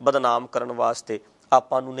ਇਹਨਾਂ ਨੇ ਬਦਨਾਮ ਕਰਨ ਵਾਸਤੇ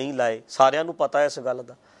ਆਪਾਂ ਨੂੰ ਨਹੀਂ ਲਾਏ, ਸਾਰਿਆਂ ਨੂੰ ਪਤਾ ਇਸ ਗੱਲ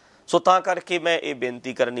ਦਾ। ਸੋ ਤਾਂ ਕਰਕੇ ਮੈਂ ਇਹ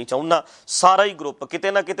ਬੇਨਤੀ ਕਰਨੀ ਚਾਹੁੰਦਾ, ਸਾਰਾ ਹੀ ਗਰੁੱਪ,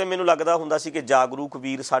 ਕਿਤੇ ਨਾ ਕਿਤੇ ਮੈਨੂੰ ਲੱਗਦਾ ਹੁੰਦਾ ਸੀ ਕਿ ਜਾਗਰੂਕ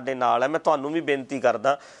ਵੀਰ ਸਾਡੇ ਨਾਲ ਹੈ, ਮੈਂ ਤੁਹਾਨੂੰ ਵੀ ਬੇਨਤੀ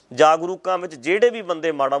ਕਰਦਾ, ਜਾਗਰੂਕਾਂ ਵਿੱਚ ਜਿਹੜੇ ਵੀ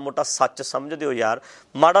ਬੰਦੇ ਮਾੜਾ ਮੋਟਾ ਸੱਚ ਸਮਝਦੇ ਹੋ ਯਾਰ,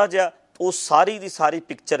 ਮਾੜਾ ਜਿਹਾ ਉਹ ਸਾਰੀ ਦੀ ਸਾਰੀ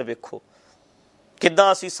ਪਿਕਚਰ ਵੇਖੋ,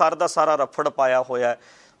 ਕਿੱਦਾਂ ਅਸੀਂ ਸਾਰਾ ਦਾ ਸਾਰਾ ਰਫੜ ਪਾਇਆ ਹੋਇਆ।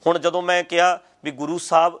 ਹੁਣ ਜਦੋਂ ਮੈਂ ਕਿਹਾ ਵੀ ਗੁਰੂ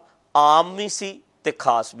ਸਾਹਿਬ ਆਮ ਵੀ ਸੀ ਅਤੇ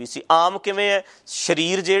ਖਾਸ ਵੀ ਸੀ, ਆਮ ਕਿਵੇਂ ਹੈ?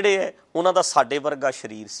 ਸਰੀਰ ਜਿਹੜੇ ਹੈ ਉਹਨਾਂ ਦਾ ਸਾਡੇ ਵਰਗਾ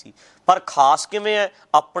ਸਰੀਰ ਸੀ, ਪਰ ਖਾਸ ਕਿਵੇਂ ਹੈ?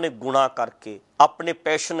 ਆਪਣੇ ਗੁਣਾਂ ਕਰਕੇ, ਆਪਣੇ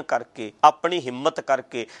ਪੈਸ਼ਨ ਕਰਕੇ, ਆਪਣੀ ਹਿੰਮਤ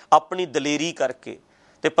ਕਰਕੇ, ਆਪਣੀ ਦਲੇਰੀ ਕਰਕੇ।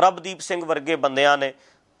 ਅਤੇ ਪ੍ਰਭਦੀਪ ਸਿੰਘ ਵਰਗੇ ਬੰਦਿਆਂ ਨੇ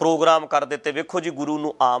ਪ੍ਰੋਗਰਾਮ ਕਰ ਦਿੱਤੇ। ਵੇਖੋ ਜੀ, ਗੁਰੂ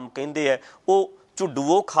ਨੂੰ ਆਮ ਕਹਿੰਦੇ ਹੈ, ਉਹ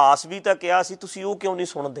ਝੁੱਡੂਓ ਖਾਸ ਵੀ ਤਾਂ ਕਿਹਾ ਸੀ, ਤੁਸੀਂ ਉਹ ਕਿਉਂ ਨਹੀਂ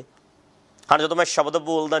ਸੁਣਦੇ? ਹੁਣ ਜਦੋਂ ਮੈਂ ਸ਼ਬਦ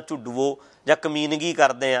ਬੋਲਦਾ ਝੁੱਡੂਓ ਜਾਂ ਕਮੀਨਗੀ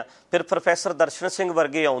ਕਰਦੇ ਆ, ਫਿਰ ਪ੍ਰੋਫੈਸਰ ਦਰਸ਼ਨ ਸਿੰਘ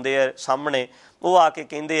ਵਰਗੇ ਆਉਂਦੇ ਆ ਸਾਹਮਣੇ, ਉਹ ਆ ਕੇ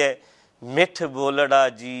ਕਹਿੰਦੇ ਹੈ ਮਿੱਠ ਬੋਲੜਾ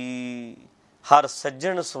ਜੀ ਹਰ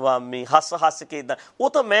ਸੱਜਣ ਸੁਆਮੀ, ਹੱਸ ਹੱਸ ਕੇ ਇੱਦਾਂ। ਉਹ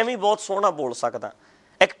ਤਾਂ ਮੈਂ ਵੀ ਬਹੁਤ ਸੋਹਣਾ ਬੋਲ ਸਕਦਾ,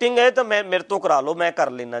 ਐਕਟਿੰਗ ਹੈ ਤਾਂ ਮੈਂ ਮੇਰੇ ਤੋਂ ਕਰਾ ਲਓ, ਮੈਂ ਕਰ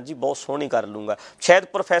ਲੈਣਾ ਜੀ, ਬਹੁਤ ਸੋਹਣੀ ਕਰ ਲੂੰਗਾ, ਸ਼ਾਇਦ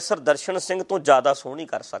ਪ੍ਰੋਫੈਸਰ ਦਰਸ਼ਨ ਸਿੰਘ ਤੋਂ ਜ਼ਿਆਦਾ ਸੋਹਣੀ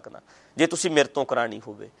ਕਰ ਸਕਦਾ ਜੇ ਤੁਸੀਂ ਮੇਰੇ ਤੋਂ ਕਰਾਉਣੀ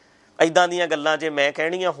ਹੋਵੇ। ਇੱਦਾਂ ਦੀਆਂ ਗੱਲਾਂ ਜੇ ਮੈਂ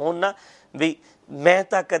ਕਹਿਣੀਆਂ ਹੋਣ ਨਾ, ਵੀ ਮੈਂ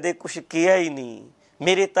ਤਾਂ ਕਦੇ ਕੁਛ ਕਿਹਾ ਹੀ ਨਹੀਂ,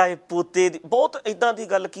 ਮੇਰੇ ਤਾਂ ਇਹ ਪੋਤੇ ਦੀ, ਬਹੁਤ ਇੱਦਾਂ ਦੀ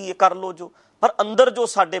ਗੱਲ ਕੀ ਹੈ, ਕਰ ਲਓ ਜੋ, ਪਰ ਅੰਦਰ ਜੋ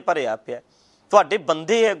ਸਾਡੇ ਭਰਿਆ ਪਿਆ। ਤੁਹਾਡੇ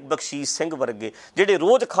ਬੰਦੇ ਹੈ ਬਖਸ਼ੀਸ਼ ਸਿੰਘ ਵਰਗੇ, ਜਿਹੜੇ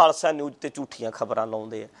ਰੋਜ਼ ਖਾਲਸਾ ਨਿਊਜ਼ 'ਤੇ ਝੂਠੀਆਂ ਖਬਰਾਂ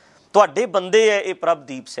ਲਾਉਂਦੇ ਆ, ਤੁਹਾਡੇ ਬੰਦੇ ਹੈ ਇਹ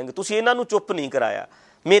ਪ੍ਰਭਦੀਪ ਸਿੰਘ, ਤੁਸੀਂ ਇਹਨਾਂ ਨੂੰ ਚੁੱਪ ਨਹੀਂ ਕਰਾਇਆ।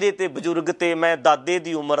 ਮੇਰੇ ਤੇ ਬਜ਼ੁਰਗ ਤੇ ਮੈਂ ਦਾਦੇ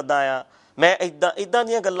ਦੀ ਉਮਰ ਦਾ ਆ, ਮੈਂ ਇੱਦਾਂ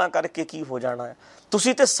ਦੀਆਂ ਗੱਲਾਂ ਕਰਕੇ ਕੀ ਹੋ ਜਾਣਾ ਹੈ?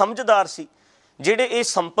 ਤੁਸੀਂ ਤੇ ਸਮਝਦਾਰ ਸੀ। ਜਿਹੜੇ ਇਹ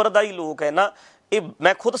ਸੰਪਰਦਾਈ ਲੋਕ ਹੈ ਨਾ, ਇਹ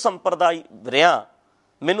ਮੈਂ ਖੁਦ ਸੰਪਰਦਾਈ ਰਿਹਾ,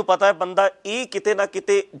 ਮੈਨੂੰ ਪਤਾ ਹੈ ਬੰਦਾ ਇਹ ਕਿਤੇ ਨਾ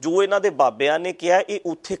ਕਿਤੇ ਜੋ ਇਹਨਾਂ ਦੇ ਬਾਬਿਆਂ ਨੇ ਕਿਹਾ, ਇਹ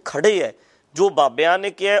ਉੱਥੇ ਖੜੇ ਹੈ, ਜੋ ਬਾਬਿਆਂ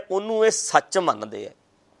ਨੇ ਕਿਹਾ ਉਹਨੂੰ ਇਹ ਸੱਚ ਮੰਨਦੇ ਹੈ।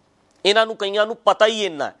 ਇਹਨਾਂ ਨੂੰ ਕਈਆਂ ਨੂੰ ਪਤਾ ਹੀ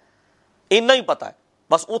ਇੰਨਾ ਹੀ ਪਤਾ ਹੈ,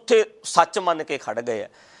 ਬਸ ਉੱਥੇ ਸੱਚ ਮੰਨ ਕੇ ਖੜ ਗਏ ਹੈ।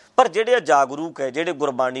 ਪਰ ਜਿਹੜੇ ਜਾਗਰੂਕ ਹੈ, ਜਿਹੜੇ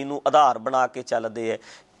ਗੁਰਬਾਣੀ ਨੂੰ ਆਧਾਰ ਬਣਾ ਕੇ ਚੱਲਦੇ ਹੈ,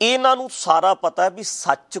 ਇਹਨਾਂ ਨੂੰ ਸਾਰਾ ਪਤਾ ਹੈ ਵੀ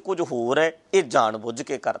ਸੱਚ ਕੁਝ ਹੋਰ ਹੈ, ਇਹ ਜਾਣ ਬੁੱਝ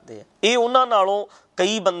ਕੇ ਕਰਦੇ ਹੈ। ਇਹ ਉਹਨਾਂ ਨਾਲੋਂ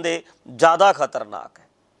ਕਈ ਬੰਦੇ ਜ਼ਿਆਦਾ ਖਤਰਨਾਕ ਹੈ।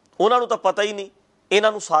 ਉਹਨਾਂ ਨੂੰ ਤਾਂ ਪਤਾ ਹੀ ਨਹੀਂ,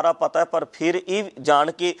 ਇਹਨਾਂ ਨੂੰ ਸਾਰਾ ਪਤਾ ਹੈ, ਪਰ ਫਿਰ ਇਹ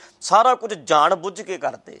ਜਾਣ ਕੇ ਸਾਰਾ ਕੁਝ ਜਾਣ ਬੁੱਝ ਕੇ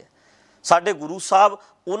ਕਰਦੇ ਹੈ। ਸਾਡੇ ਗੁਰੂ ਸਾਹਿਬ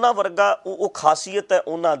ਉਹਨਾਂ ਵਰਗਾ ਉਹ ਖਾਸੀਅਤ ਹੈ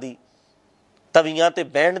ਉਹਨਾਂ ਦੀ, ਤਵੀਆਂ ਤੇ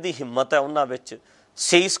ਬਹਿਣ ਦੀ ਹਿੰਮਤ ਹੈ ਉਹਨਾਂ ਵਿੱਚ,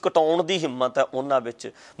 ਸੀਸ ਕਟਾਉਣ ਦੀ ਹਿੰਮਤ ਹੈ ਉਹਨਾਂ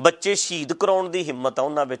ਵਿੱਚ, ਬੱਚੇ ਸ਼ਹੀਦ ਕਰਾਉਣ ਦੀ ਹਿੰਮਤ ਹੈ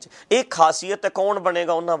ਉਹਨਾਂ ਵਿੱਚ। ਇਹ ਖਾਸੀਅਤ ਹੈ। ਕੌਣ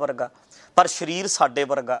ਬਣੇਗਾ ਉਹਨਾਂ ਵਰਗਾ? ਪਰ ਸਰੀਰ ਸਾਡੇ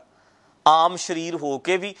ਵਰਗਾ, ਆਮ ਸਰੀਰ ਹੋ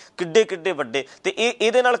ਕੇ ਵੀ ਕਿੱਡੇ ਕਿੱਡੇ ਵੱਡੇ। ਤੇ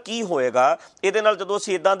ਇਹਦੇ ਨਾਲ ਕੀ ਹੋਏਗਾ? ਇਹਦੇ ਨਾਲ ਜਦੋਂ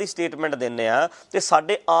ਅਸੀਂ ਇੱਦਾਂ ਦੀ ਸਟੇਟਮੈਂਟ ਦਿੰਦੇ ਹਾਂ ਤੇ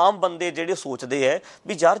ਸਾਡੇ ਆਮ ਬੰਦੇ ਜਿਹੜੇ ਸੋਚਦੇ ਹੈ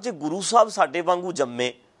ਵੀ ਯਾਰ ਜੇ ਗੁਰੂ ਸਾਹਿਬ ਸਾਡੇ ਵਾਂਗੂ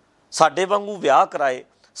ਜੰਮੇ, ਸਾਡੇ ਵਾਂਗੂ ਵਿਆਹ ਕਰਾਏ,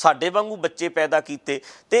 ਸਾਡੇ ਵਾਂਗੂ ਬੱਚੇ ਪੈਦਾ ਕੀਤੇ,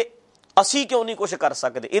 ਤੇ ਅਸੀਂ ਕਿਉਂ ਨਹੀਂ ਕੁਛ ਕਰ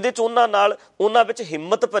ਸਕਦੇ? ਇਹਦੇ 'ਚ ਉਹਨਾਂ ਵਿੱਚ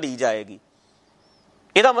ਹਿੰਮਤ ਭਰੀ ਜਾਏਗੀ।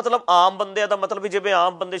 ਇਹਦਾ ਮਤਲਬ ਆਮ ਬੰਦਿਆਂ ਦਾ ਮਤਲਬ ਵੀ ਜਿਵੇਂ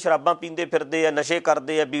ਆਮ ਬੰਦੇ ਸ਼ਰਾਬਾਂ ਪੀਂਦੇ ਫਿਰਦੇ ਆ, ਨਸ਼ੇ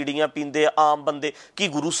ਕਰਦੇ ਆ, ਬੀੜੀਆਂ ਪੀਂਦੇ ਆ ਆਮ ਬੰਦੇ, ਕੀ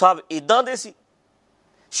ਗੁਰੂ ਸਾਹਿਬ ਇੱਦਾਂ ਦੇ ਸੀ?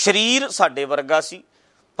 ਸਰੀਰ ਸਾਡੇ ਵਰਗਾ ਸੀ,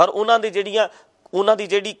 ਪਰ ਉਹਨਾਂ ਦੀ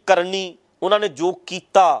ਜਿਹੜੀ ਕਰਨੀ, ਉਹਨਾਂ ਨੇ ਜੋ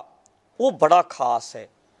ਕੀਤਾ ਉਹ ਬੜਾ ਖਾਸ ਹੈ।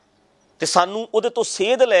 ਤੇ ਸਾਨੂੰ ਉਹਦੇ ਤੋਂ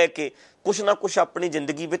ਸੇਧ ਲੈ ਕੇ ਕੁਛ ਨਾ ਕੁਛ ਆਪਣੀ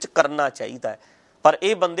ਜ਼ਿੰਦਗੀ ਵਿੱਚ ਕਰਨਾ ਚਾਹੀਦਾ ਹੈ। ਪਰ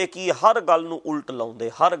ਇਹ ਬੰਦੇ ਕੀ ਹਰ ਗੱਲ ਨੂੰ ਉਲਟ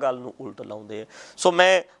ਲਾਉਂਦੇ, ਸੋ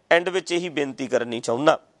ਮੈਂ ਐਂਡ ਵਿੱਚ ਇਹੀ ਬੇਨਤੀ ਕਰਨੀ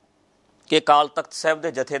ਚਾਹੁੰਦਾ ਕਿ ਅਕਾਲ ਤਖਤ ਸਾਹਿਬ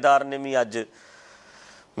ਦੇ ਜਥੇਦਾਰ ਨੇ ਵੀ ਅੱਜ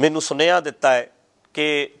ਮੈਨੂੰ ਸੁਨੇਹਾ ਦਿੱਤਾ ਹੈ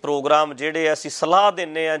ਕਿ ਪ੍ਰੋਗਰਾਮ ਜਿਹੜੇ ਅਸੀਂ ਸਲਾਹ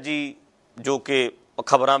ਦਿੰਦੇ ਹਾਂ ਜੀ, ਜੋ ਕਿ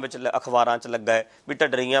ਅਖਬਾਰਾਂ 'ਚ ਲੱਗਾ ਹੈ ਵੀ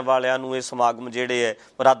ਢੱਡਰੀਆਂ ਵਾਲਿਆਂ ਨੂੰ ਇਹ ਸਮਾਗਮ ਜਿਹੜੇ ਹੈ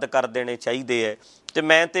ਰੱਦ ਕਰ ਦੇਣੇ ਚਾਹੀਦੇ ਹੈ। ਤੇ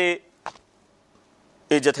ਮੈਂ ਤੇ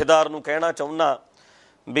ਇਹ ਜਥੇਦਾਰ ਨੂੰ ਕਹਿਣਾ ਚਾਹੁੰਦਾ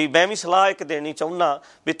ਵੀ ਮੈਂ ਵੀ ਸਲਾਹ ਇੱਕ ਦੇਣੀ ਚਾਹੁੰਦਾ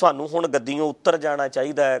ਵੀ ਤੁਹਾਨੂੰ ਹੁਣ ਗੱਦੀਓਂ ਉੱਤਰ ਜਾਣਾ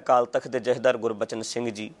ਚਾਹੀਦਾ ਹੈ। ਅਕਾਲ ਤਖਤ ਦੇ ਜਥੇਦਾਰ ਗੁਰਬਚਨ ਸਿੰਘ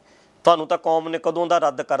ਜੀ, ਤੁਹਾਨੂੰ ਤਾਂ ਕੌਮ ਨੇ ਕਦੋਂ ਦਾ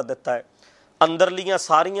ਰੱਦ ਕਰ ਦਿੱਤਾ ਹੈ। ਅੰਦਰਲੀਆਂ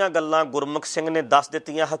ਸਾਰੀਆਂ ਗੱਲਾਂ ਗੁਰਮੁਖ ਸਿੰਘ ਨੇ ਦੱਸ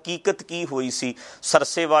ਦਿੱਤੀਆਂ, ਹਕੀਕਤ ਕੀ ਹੋਈ ਸੀ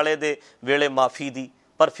ਸਰਸੇ ਵਾਲੇ ਦੇ ਵੇਲੇ ਮਾਫੀ ਦੀ,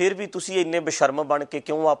 ਪਰ ਫਿਰ ਵੀ ਤੁਸੀਂ ਇੰਨੇ ਬੇਸ਼ਰਮ ਬਣ ਕੇ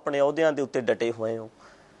ਕਿਉਂ ਆਪਣੇ ਅਹੁਦਿਆਂ ਦੇ ਉੱਤੇ ਡਟੇ ਹੋਏ ਹੋ?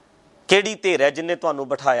 ਕਿਹੜੀ ਧਿਰ ਹੈ ਜਿਹਨੇ ਤੁਹਾਨੂੰ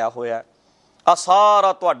ਬਿਠਾਇਆ ਹੋਇਆ? ਆਹ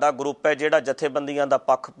ਸਾਰਾ ਤੁਹਾਡਾ ਗਰੁੱਪ ਹੈ ਜਿਹੜਾ ਜਥੇਬੰਦੀਆਂ ਦਾ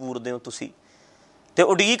ਪੱਖ ਪੂਰਦੇ ਹੋ ਤੁਸੀਂ, ਤੇ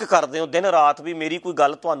ਉਡੀਕ ਕਰਦੇ ਹੋ ਦਿਨ ਰਾਤ ਵੀ ਮੇਰੀ ਕੋਈ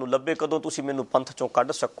ਗੱਲ ਤੁਹਾਨੂੰ ਲੱਭੇ, ਕਦੋਂ ਤੁਸੀਂ ਮੈਨੂੰ ਪੰਥ ਚੋਂ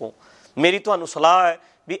ਕੱਢ ਸਕੋ। ਮੇਰੀ ਤੁਹਾਨੂੰ ਸਲਾਹ ਹੈ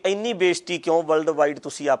ਵੀ ਇੰਨੀ ਬੇਇੱਜ਼ਤੀ ਕਿਉਂ ਵਰਲਡ ਵਾਈਡ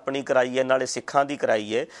ਤੁਸੀਂ ਆਪਣੀ ਕਰਾਈ ਹੈ, ਨਾਲੇ ਸਿੱਖਾਂ ਦੀ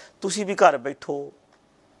ਕਰਾਈ ਹੈ। ਤੁਸੀਂ ਵੀ ਘਰ ਬੈਠੋ।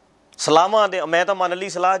 ਸਲਾਹਾਂ ਦੇ ਮੈਂ ਤਾਂ ਮੰਨ ਲਈ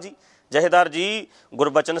ਸਲਾਹ ਜੀ, ਜਥੇਦਾਰ ਜੀ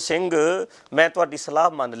ਗੁਰਬਚਨ ਸਿੰਘ, ਮੈਂ ਤੁਹਾਡੀ ਸਲਾਹ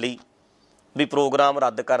ਮੰਨ ਲਈ ਵੀ ਪ੍ਰੋਗਰਾਮ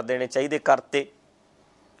ਰੱਦ ਕਰ ਦੇਣੇ ਚਾਹੀਦੇ, ਕਰਤੇ।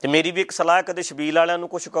 ਤੇ ਮੇਰੀ ਵੀ ਇੱਕ ਸਲਾਹ, ਕਦੇ ਸ਼ਬੀਲ ਵਾਲਿਆਂ ਨੂੰ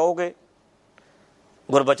ਕੁਛ ਕਹੋਗੇ?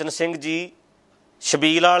 ਗੁਰਬਚਨ ਸਿੰਘ ਜੀ,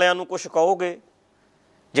 ਸ਼ਬੀਲ ਵਾਲਿਆਂ ਨੂੰ ਕੁਛ ਕਹੋਗੇ?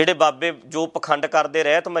 ਜਿਹੜੇ ਬਾਬੇ ਜੋ ਪਖੰਡ ਕਰਦੇ,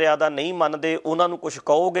 ਰਹਿਤ ਮਰਿਆਦਾ ਨਹੀਂ ਮੰਨਦੇ, ਉਹਨਾਂ ਨੂੰ ਕੁਛ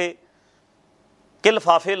ਕਹੋਗੇ ਕਿ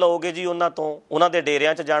ਲਿਫਾਫੇ ਲਓਗੇ ਜੀ ਉਹਨਾਂ ਤੋਂ, ਉਹਨਾਂ ਦੇ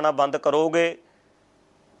ਡੇਰਿਆਂ 'ਚ ਜਾਣਾ ਬੰਦ ਕਰੋਗੇ?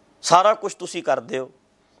 ਸਾਰਾ ਕੁਛ ਤੁਸੀਂ ਕਰਦੇ ਹੋ।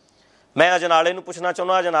 ਮੈਂ ਅਜਨਾਲੇ ਨੂੰ ਪੁੱਛਣਾ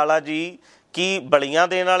ਚਾਹੁੰਦਾ, ਅਜਨਾਲਾ ਜੀ, ਕੀ ਬਲੀਆਂ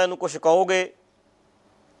ਦੇਣ ਵਾਲਿਆਂ ਨੂੰ ਕੁਛ ਕਹੋਗੇ?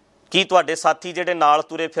 ਕੀ ਤੁਹਾਡੇ ਸਾਥੀ ਜਿਹੜੇ ਨਾਲ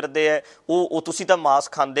ਤੁਰੇ ਫਿਰਦੇ ਹੈ, ਉਹ ਤੁਸੀਂ ਤਾਂ ਮਾਸ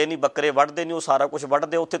ਖਾਂਦੇ ਨਹੀਂ, ਬੱਕਰੇ ਵੱਢਦੇ ਨਹੀਂ, ਉਹ ਸਾਰਾ ਕੁਛ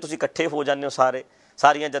ਵੱਢਦੇ, ਉੱਥੇ ਤੁਸੀਂ ਇਕੱਠੇ ਹੋ ਜਾਂਦੇ ਹੋ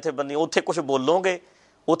ਸਾਰੀਆਂ ਜਥੇਬੰਦੀਆਂ, ਉੱਥੇ ਕੁਛ ਬੋਲੋਗੇ?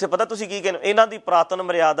 ਉੱਥੇ ਪਤਾ ਤੁਸੀਂ ਕੀ ਕਹਿੰਦੇ? ਇਹਨਾਂ ਦੀ ਪੁਰਾਤਨ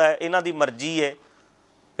ਮਰਿਆਦਾ ਹੈ, ਇਹਨਾਂ ਦੀ ਮਰਜ਼ੀ ਹੈ।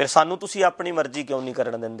 ਫਿਰ ਸਾਨੂੰ ਤੁਸੀਂ ਆਪਣੀ ਮਰਜ਼ੀ ਕਿਉਂ ਨਹੀਂ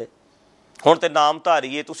ਕਰਨ ਦਿੰਦੇ? ਹੁਣ ਤੇ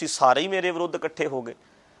ਨਾਮਧਾਰੀ ਹੈ, ਤੁਸੀਂ ਸਾਰੇ ਹੀ ਮੇਰੇ ਵਿਰੁੱਧ ਇਕੱਠੇ ਹੋ ਗਏ।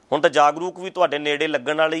 ਹੁਣ ਤਾਂ ਜਾਗਰੂਕ ਵੀ ਤੁਹਾਡੇ ਨੇੜੇ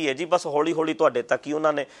ਲੱਗਣ ਵਾਲੀ ਹੀ ਹੈ ਜੀ, ਬਸ ਹੌਲੀ ਹੌਲੀ ਤੁਹਾਡੇ ਤੱਕ ਹੀ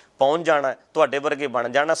ਉਹਨਾਂ ਨੇ ਪਹੁੰਚ ਜਾਣਾ, ਤੁਹਾਡੇ ਵਰਗੇ ਬਣ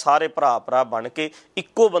ਜਾਣਾ। ਸਾਰੇ ਭਰਾ ਬਣ ਕੇ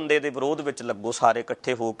ਇੱਕੋ ਬੰਦੇ ਦੇ ਵਿਰੋਧ ਵਿੱਚ ਲੱਗੋ, ਸਾਰੇ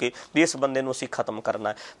ਇਕੱਠੇ ਹੋ ਕੇ ਵੀ ਇਸ ਬੰਦੇ ਨੂੰ ਅਸੀਂ ਖਤਮ ਕਰਨਾ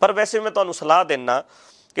ਹੈ। ਪਰ ਵੈਸੇ ਮੈਂ ਤੁਹਾਨੂੰ ਸਲਾਹ ਦਿੰਦਾ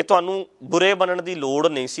ਕਿ ਤੁਹਾਨੂੰ ਬੁਰੇ ਬਣਨ ਦੀ ਲੋੜ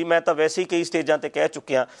ਨਹੀਂ ਸੀ। ਮੈਂ ਤਾਂ ਵੈਸੇ ਹੀ ਕਈ ਸਟੇਜਾਂ 'ਤੇ ਕਹਿ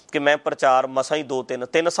ਚੁੱਕਿਆ ਕਿ ਮੈਂ ਪ੍ਰਚਾਰ ਮਸਾਂ ਹੀ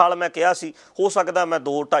 2-3 ਸਾਲ ਮੈਂ ਕਿਹਾ ਸੀ, ਹੋ ਸਕਦਾ ਮੈਂ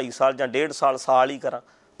 2-2.5 ਸਾਲ ਜਾਂ 1.5 ਸਾਲ ਹੀ ਕਰਾਂ,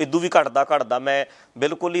 ਇਦੋਂ ਵੀ ਘਟਦਾ ਮੈਂ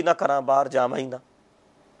ਬਿਲਕੁਲ ਹੀ ਨਾ ਕਰਾਂ, ਬਾਹਰ ਜਾਵਾਂ ਹੀ ਨਾ,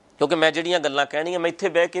 ਕਿਉਂਕਿ ਮੈਂ ਜਿਹੜੀਆਂ ਗੱਲਾਂ ਕਹਿਣੀਆਂ ਮੈਂ ਇੱਥੇ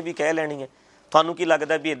ਬਹਿ ਕੇ ਵੀ ਕਹਿ ਲੈਣੀਆਂ। ਤੁਹਾਨੂੰ ਕੀ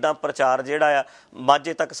ਲੱਗਦਾ ਵੀ ਇੱਦਾਂ ਪ੍ਰਚਾਰ ਜਿਹੜਾ ਆ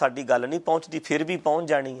ਮਾਝੇ ਤੱਕ ਸਾਡੀ ਗੱਲ ਨਹੀਂ ਪਹੁੰਚਦੀ? ਫਿਰ ਵੀ ਪਹੁੰਚ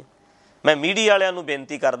ਜਾਣੀ ਹੈ। ਮੈਂ ਮੀਡੀਆ ਵਾਲਿਆਂ ਨੂੰ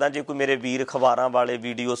ਬੇਨਤੀ ਕਰਦਾ, ਜੇ ਕੋਈ ਮੇਰੇ ਵੀਰ ਅਖਬਾਰਾਂ ਵਾਲੇ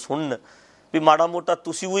ਵੀਡੀਓ ਸੁਣਨ, ਵੀ ਮਾੜਾ ਮੋਟਾ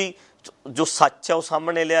ਤੁਸੀਂ ਵੀ ਜੋ ਸੱਚ ਹੈ ਉਹ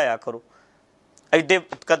ਸਾਹਮਣੇ ਲਿਆਇਆ ਕਰੋ। ਐਡੇ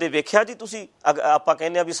ਕਦੇ ਵੇਖਿਆ ਜੀ ਤੁਸੀਂ? ਆਪਾਂ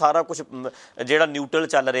ਕਹਿੰਦੇ ਆ ਵੀ ਸਾਰਾ ਕੁਛ ਜਿਹੜਾ ਨਿਊਟਰਲ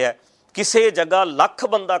ਚੱਲ ਰਿਹਾ, ਕਿਸੇ ਜਗ੍ਹਾ ਲੱਖ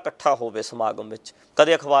ਬੰਦਾ ਇਕੱਠਾ ਹੋਵੇ ਸਮਾਗਮ ਵਿੱਚ,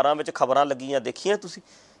 ਕਦੇ ਅਖਬਾਰਾਂ ਵਿੱਚ ਖਬਰਾਂ ਲੱਗੀਆਂ ਦੇਖੀਆਂ ਤੁਸੀਂ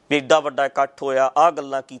ਵੀ ਐਡਾ ਵੱਡਾ ਇਕੱਠ ਹੋਇਆ, ਆਹ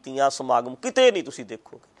ਗੱਲਾਂ ਕੀਤੀਆਂ, ਸਮਾਗਮ? ਕਿਤੇ ਨਹੀਂ ਤੁਸੀਂ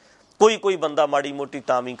ਦੇਖੋਗੇ। ਕੋਈ ਬੰਦਾ ਮਾੜੀ ਮੋਟੀ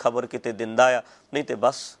ਤਾਂ ਵੀ ਖਬਰ ਕਿਤੇ ਦਿੰਦਾ ਆ, ਨਹੀਂ ਤੇ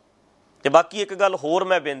ਬਸ। ਤੇ ਬਾਕੀ ਇੱਕ ਗੱਲ ਹੋਰ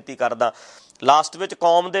ਮੈਂ ਬੇਨਤੀ ਕਰਦਾ, ਲਾਸਟ ਵਿੱਚ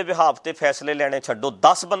ਕੌਮ ਦੇ ਵਿਹਾਵ ਤੇ ਫੈਸਲੇ ਲੈਣੇ ਛੱਡੋ।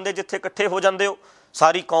 10 ਬੰਦੇ ਜਿੱਥੇ ਇਕੱਠੇ ਹੋ ਜਾਂਦੇ ਹੋ,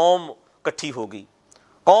 ਸਾਰੀ ਕੌਮ ਇਕੱਠੀ ਹੋ ਗਈ।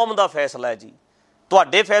 ਕੌਮ ਦਾ ਫੈਸਲਾ ਹੈ ਜੀ,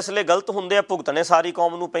 ਤੁਹਾਡੇ ਫੈਸਲੇ ਗਲਤ ਹੁੰਦੇ ਆ, ਭੁਗਤਣੇ ਸਾਰੀ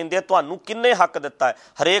ਕੌਮ ਨੂੰ ਪੈਂਦੇ ਆ। ਤੁਹਾਨੂੰ ਕਿੰਨੇ ਹੱਕ ਦਿੱਤਾ ਹੈ?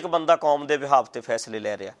 ਹਰੇਕ ਬੰਦਾ ਕੌਮ ਦੇ ਵਿਹਾਵ ਤੇ ਫੈਸਲੇ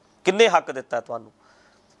ਲੈ ਰਿਹਾ, ਕਿੰਨੇ ਹੱਕ ਦਿੱਤਾ ਤੁਹਾਨੂੰ?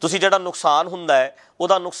 ਤੁਸੀਂ ਜਿਹੜਾ ਨੁਕਸਾਨ ਹੁੰਦਾ ਹੈ,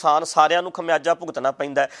 ਉਹਦਾ ਨੁਕਸਾਨ ਸਾਰਿਆਂ ਨੂੰ ਖਮਿਆਜਾ ਭੁਗਤਣਾ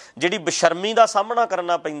ਪੈਂਦਾ ਹੈ। ਜਿਹੜੀ ਬੇਸ਼ਰਮੀ ਦਾ ਸਾਹਮਣਾ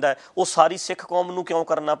ਕਰਨਾ ਪੈਂਦਾ ਹੈ, ਉਹ ਸਾਰੀ ਸਿੱਖ ਕੌਮ ਨੂੰ ਕਿਉਂ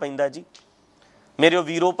ਕਰਨਾ ਪੈਂਦਾ ਜੀ? ਮੇਰੇ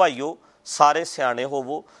ਵੀਰੋ ਭਾਈਓ, ਸਾਰੇ ਸਿਆਣੇ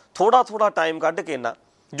ਹੋਵੋ, ਥੋੜ੍ਹਾ ਟਾਈਮ ਕੱਢ ਕੇ ਨਾ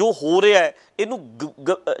ਜੋ ਹੋ ਰਿਹਾ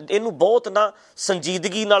ਇਹਨੂੰ ਬਹੁਤ ਨਾ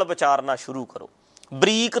ਸੰਜੀਦਗੀ ਨਾਲ ਵਿਚਾਰਨਾ ਸ਼ੁਰੂ ਕਰੋ।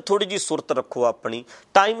 ਬਰੀਕ ਥੋੜ੍ਹੀ ਜਿਹੀ ਸੁਰਤ ਰੱਖੋ, ਆਪਣੀ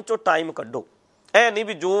ਟਾਈਮ 'ਚੋਂ ਟਾਈਮ ਕੱਢੋ। ਇਹ ਨਹੀਂ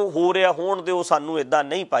ਵੀ ਜੋ ਹੋ ਰਿਹਾ ਹੋਣ ਦਿਓ, ਸਾਨੂੰ ਇੱਦਾਂ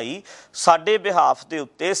ਨਹੀਂ ਭਾਈ। ਸਾਡੇ ਬਿਹਾਫ ਦੇ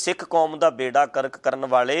ਉੱਤੇ ਸਿੱਖ ਕੌਮ ਦਾ ਬੇੜਾ ਕਰਕ ਕਰਨ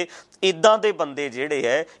ਵਾਲੇ ਇੱਦਾਂ ਦੇ ਬੰਦੇ ਜਿਹੜੇ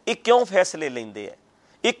ਹੈ, ਇਹ ਕਿਉਂ ਫੈਸਲੇ ਲੈਂਦੇ ਹੈ?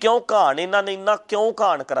 ਇਹ ਕਿਉਂ ਘਾਣ, ਇਹਨਾਂ ਨੇ ਇੰਨਾ ਕਿਉਂ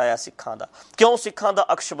ਘਾਣ ਕਰਾਇਆ ਸਿੱਖਾਂ ਦਾ? ਕਿਉਂ ਸਿੱਖਾਂ ਦਾ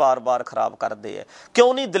ਅਕਸ਼ ਬਾਰ-ਬਾਰ ਖਰਾਬ ਕਰਦੇ ਹੈ?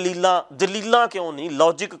 ਕਿਉਂ ਨਹੀਂ ਦਲੀਲਾਂ ਕਿਉਂ ਨਹੀਂ,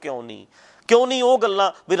 ਲੌਜਿਕ ਕਿਉਂ ਨਹੀਂ? ਕਿਉਂ ਨਹੀਂ ਉਹ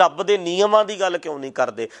ਗੱਲਾਂ ਵੀ ਰੱਬ ਦੇ ਨਿਯਮਾਂ ਦੀ ਗੱਲ ਕਿਉਂ ਨਹੀਂ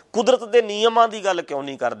ਕਰਦੇ? ਕੁਦਰਤ ਦੇ ਨਿਯਮਾਂ ਦੀ ਗੱਲ ਕਿਉਂ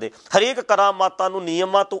ਨਹੀਂ ਕਰਦੇ? ਹਰੇਕ ਕਰਾਮਾਤਾਂ ਨੂੰ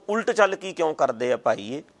ਨਿਯਮਾਂ ਤੋਂ ਉਲਟ ਚੱਲ ਕੇ ਕਿਉਂ ਕਰਦੇ ਆ ਭਾਈ?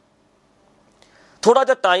 ਇਹ ਥੋੜ੍ਹਾ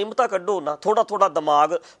ਜਿਹਾ ਟਾਈਮ ਤਾਂ ਕੱਢੋ ਨਾ, ਥੋੜ੍ਹਾ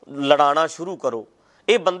ਦਿਮਾਗ ਲੜਾਉਣਾ ਸ਼ੁਰੂ ਕਰੋ।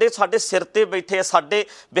 ਇਹ ਬੰਦੇ ਸਾਡੇ ਸਿਰ 'ਤੇ ਬੈਠੇ ਆ, ਸਾਡੇ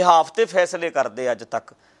ਬਿਹਾਫ 'ਤੇ ਫੈਸਲੇ ਕਰਦੇ ਅੱਜ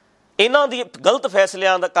ਤੱਕ। ਇਹਨਾਂ ਦੀ ਗਲਤ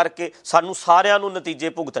ਫੈਸਲਿਆਂ ਦਾ ਕਰਕੇ ਸਾਨੂੰ ਸਾਰਿਆਂ ਨੂੰ ਨਤੀਜੇ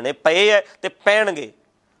ਭੁਗਤਣੇ ਪਏ ਹੈ ਤੇ ਪੈਣਗੇ,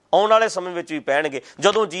 ਆਉਣ ਵਾਲੇ ਸਮੇਂ ਵਿੱਚ ਵੀ ਪੈਣਗੇ।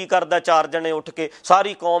 ਜਦੋਂ ਜੀ ਕਰਦਾ 4 ਜਣੇ ਉੱਠ ਕੇ,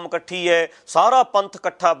 ਸਾਰੀ ਕੌਮ ਇਕੱਠੀ ਹੈ, ਸਾਰਾ ਪੰਥ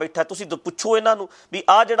ਇਕੱਠਾ ਬੈਠਾ, ਤੁਸੀਂ ਪੁੱਛੋ ਇਹਨਾਂ ਨੂੰ ਵੀ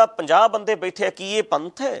ਆਹ ਜਿਹੜਾ 50 ਬੰਦੇ ਬੈਠੇ ਆ, ਕੀ ਇਹ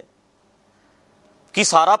ਪੰਥ ਹੈ? ਕੀ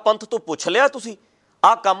ਸਾਰਾ ਪੰਥ ਤੋਂ ਪੁੱਛ ਲਿਆ ਤੁਸੀਂ?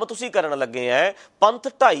 ਆਹ ਕੰਮ ਤੁਸੀਂ ਕਰਨ ਲੱਗੇ ਹੈ। ਪੰਥ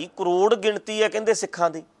 2.5 ਕਰੋੜ ਗਿਣਤੀ ਹੈ ਕਹਿੰਦੇ ਸਿੱਖਾਂ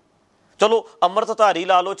ਦੀ। ਚਲੋ ਅੰਮ੍ਰਿਤਧਾਰੀ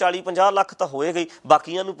ਲਾ ਲਓ, 40-50 ਲੱਖ ਤਾਂ ਹੋਏ ਗਈ,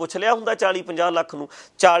 ਬਾਕੀਆਂ ਨੂੰ ਪੁੱਛ ਲਿਆ ਹੁੰਦਾ 40-50 ਲੱਖ ਨੂੰ?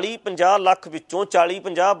 40-50 ਲੱਖ ਵਿੱਚੋਂ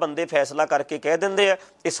 40-50 ਬੰਦੇ ਫੈਸਲਾ ਕਰਕੇ ਕਹਿ ਦਿੰਦੇ ਆ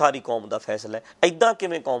ਇਹ ਸਾਰੀ ਕੌਮ ਦਾ ਫੈਸਲਾ ਹੈ। ਇੱਦਾਂ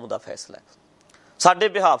ਕਿਵੇਂ ਕੌਮ ਦਾ ਫੈਸਲਾ ਹੈ? ਸਾਡੇ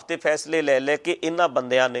ਬਿਹਾਫ 'ਤੇ ਫੈਸਲੇ ਲੈ ਕੇ ਇਹਨਾਂ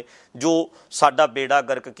ਬੰਦਿਆਂ ਨੇ ਜੋ ਸਾਡਾ ਬੇੜਾ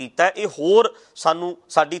ਗਰਕ ਕੀਤਾ, ਇਹ ਹੋਰ ਸਾਨੂੰ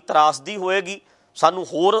ਸਾਡੀ ਤਰਾਸਦੀ ਹੋਏਗੀ, ਸਾਨੂੰ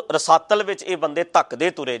ਹੋਰ ਰਸਾਤਲ ਵਿੱਚ ਇਹ ਬੰਦੇ ਧੱਕਦੇ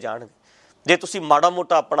ਤੁਰੇ ਜਾਣਗੇ ਜੇ ਤੁਸੀਂ ਮਾੜਾ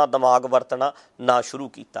ਮੋਟਾ ਆਪਣਾ ਦਿਮਾਗ ਵਰਤਣਾ ਨਾ ਸ਼ੁਰੂ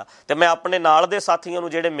ਕੀਤਾ। ਅਤੇ ਮੈਂ ਆਪਣੇ ਨਾਲ ਦੇ ਸਾਥੀਆਂ ਨੂੰ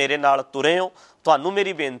ਜਿਹੜੇ ਮੇਰੇ ਨਾਲ ਤੁਰੇ ਹੋ, ਤੁਹਾਨੂੰ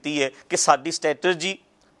ਮੇਰੀ ਬੇਨਤੀ ਹੈ ਕਿ ਸਾਡੀ ਸਟ੍ਰੈਟਜੀ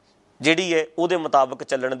ਜਿਹੜੀ ਹੈ ਉਹਦੇ ਮੁਤਾਬਕ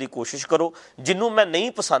ਚੱਲਣ ਦੀ ਕੋਸ਼ਿਸ਼ ਕਰੋ। ਜਿਹਨੂੰ ਮੈਂ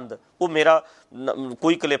ਨਹੀਂ ਪਸੰਦ ਉਹ ਮੇਰਾ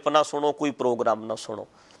ਕੋਈ ਕਲਿੱਪ ਨਾ ਸੁਣੋ, ਕੋਈ ਪ੍ਰੋਗਰਾਮ ਨਾ ਸੁਣੋ।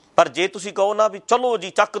 ਪਰ ਜੇ ਤੁਸੀਂ ਕਹੋ ਨਾ ਵੀ ਚਲੋ ਜੀ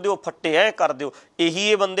ਚੱਕ ਦਿਓ ਫੱਟੇ, ਐਂ ਕਰ ਦਿਓ, ਇਹੀ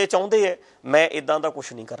ਇਹ ਬੰਦੇ ਚਾਹੁੰਦੇ ਹੈ, ਮੈਂ ਇੱਦਾਂ ਦਾ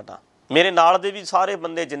ਕੁਛ ਨਹੀਂ ਕਰਨਾ। ਮੇਰੇ ਨਾਲ ਦੇ ਵੀ ਸਾਰੇ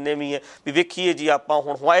ਬੰਦੇ ਜਿੰਨੇ ਵੀ ਹੈ ਵੀ ਵੇਖੀਏ ਜੀ ਆਪਾਂ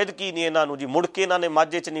ਹੁਣ ਐਤਕੀ ਨਹੀਂ ਇਹਨਾਂ ਨੂੰ ਜੀ ਮੁੜ ਕੇ ਇਹਨਾਂ ਨੇ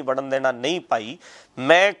ਮਾਝੇ 'ਚ ਨਹੀਂ ਵੜਨ ਦੇਣਾ। ਨਹੀਂ ਭਾਈ,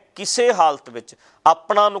 ਮੈਂ ਕਿਸੇ ਹਾਲਤ ਵਿੱਚ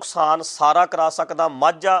ਆਪਣਾ ਨੁਕਸਾਨ ਸਾਰਾ ਕਰਾ ਸਕਦਾ।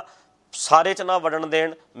 ਮਾਝਾ ਸਾਰੇ 'ਚ ਨਾ ਵੜਨ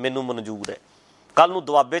ਦੇਣ, ਮੈਨੂੰ ਮਨਜ਼ੂਰ ਹੈ। ਕੱਲ੍ਹ ਨੂੰ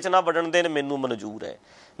ਦੁਆਬੇ 'ਚ ਨਾ ਵੜਨ ਦੇਣ, ਮੈਨੂੰ ਮਨਜ਼ੂਰ ਹੈ।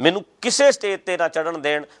 ਮੈਨੂੰ ਕਿਸੇ ਸਟੇਜ 'ਤੇ ਨਾ ਚੜ੍ਹਨ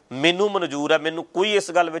ਦੇਣ, ਮੈਨੂੰ ਮਨਜ਼ੂਰ ਹੈ। ਮੈਨੂੰ ਕੋਈ ਇਸ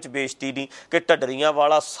ਗੱਲ ਵਿੱਚ ਬੇਇੱਜ਼ਤੀ ਨਹੀਂ ਕਿ ਢੱਡਰੀਆਂ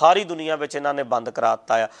ਵਾਲਾ ਸਾਰੀ ਦੁਨੀਆ ਵਿੱਚ ਇਹਨਾਂ ਨੇ ਬੰਦ ਕਰਾ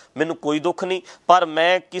ਦਿੱਤਾ ਆ, ਮੈਨੂੰ ਕੋਈ ਦੁੱਖ ਨਹੀਂ। ਪਰ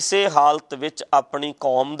ਮੈਂ ਕਿਸੇ ਹਾਲਤ ਵਿੱਚ ਆਪਣੀ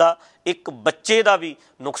ਕੌਮ ਦਾ, ਇੱਕ ਬੱਚੇ ਦਾ ਵੀ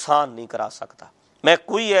ਨੁਕਸਾਨ ਨਹੀਂ ਕਰਾ ਸਕਦਾ। ਮੈਂ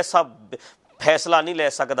ਕੋਈ ਐਸਾ ਫੈਸਲਾ ਨਹੀਂ ਲੈ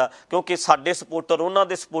ਸਕਦਾ, ਕਿਉਂਕਿ ਸਾਡੇ ਸਪੋਰਟਰ, ਉਹਨਾਂ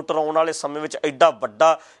ਦੇ ਸਪੋਰਟਰ ਆਉਣ ਵਾਲੇ ਸਮੇਂ ਵਿੱਚ ਐਡਾ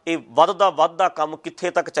ਵੱਡਾ ਇਹ ਵੱਧਦਾ ਕੰਮ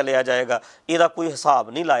ਕਿੱਥੇ ਤੱਕ ਚਲਿਆ ਜਾਏਗਾ, ਇਹਦਾ ਕੋਈ ਹਿਸਾਬ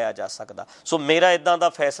ਨਹੀਂ ਲਾਇਆ ਜਾ ਸਕਦਾ। ਸੋ ਮੇਰਾ ਇੱਦਾਂ ਦਾ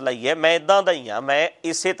ਫੈਸਲਾ ਹੀ ਹੈ, ਮੈਂ ਇੱਦਾਂ ਦਾ ਹੀ ਹਾਂ, ਮੈਂ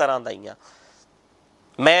ਇਸੇ ਤਰ੍ਹਾਂ ਦਾ ਹੀ ਹਾਂ।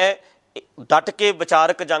 ਮੈਂ ਡਟ ਕੇ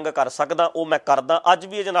ਵਿਚਾਰਕ ਜੰਗ ਕਰ ਸਕਦਾ, ਉਹ ਮੈਂ ਕਰਦਾ। ਅੱਜ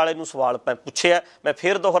ਵੀ ਅਜਨਾਲੇ ਨੂੰ ਸਵਾਲ ਪੁੱਛਿਆ, ਮੈਂ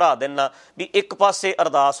ਫਿਰ ਦੁਹਰਾ ਦਿੰਦਾ ਵੀ ਇੱਕ ਪਾਸੇ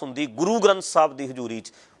ਅਰਦਾਸ ਹੁੰਦੀ ਗੁਰੂ ਗ੍ਰੰਥ ਸਾਹਿਬ ਦੀ ਹਜ਼ੂਰੀ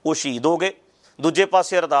 'ਚ, ਉਹ ਸ਼ਹੀਦ ਹੋ ਗਏ। ਦੂਜੇ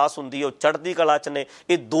ਪਾਸੇ ਅਰਦਾਸ ਹੁੰਦੀ ਉਹ ਚੜ੍ਹਦੀ ਕਲਾ 'ਚ ਨੇ।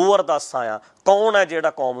 ਇਹ ਦੋ ਅਰਦਾਸਾਂ ਆ। ਕੌਣ ਹੈ ਜਿਹੜਾ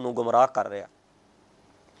ਕੌਮ ਨੂੰ ਗੁੰਮਰਾਹ ਕਰ ਰਿਹਾ?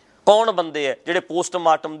 ਕੌਣ ਬੰਦੇ ਹੈ ਜਿਹੜੇ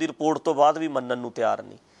ਪੋਸਟਮਾਰਟਮ ਦੀ ਰਿਪੋਰਟ ਤੋਂ ਬਾਅਦ ਵੀ ਮੰਨਣ ਨੂੰ ਤਿਆਰ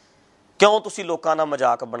ਨਹੀਂ? ਕਿਉਂ ਤੁਸੀਂ ਲੋਕਾਂ ਨਾਲ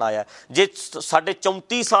ਮਜ਼ਾਕ ਬਣਾਇਆ? ਜੇ ਸਾਡੇ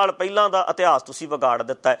 34 ਸਾਲ ਪਹਿਲਾਂ ਦਾ ਇਤਿਹਾਸ ਤੁਸੀਂ ਵਿਗਾੜ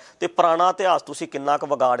ਦਿੱਤਾ ਹੈ, ਅਤੇ ਪੁਰਾਣਾ ਇਤਿਹਾਸ ਤੁਸੀਂ ਕਿੰਨਾ ਕੁ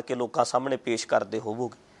ਵਿਗਾੜ ਕੇ ਲੋਕਾਂ ਸਾਹਮਣੇ ਪੇਸ਼ ਕਰਦੇ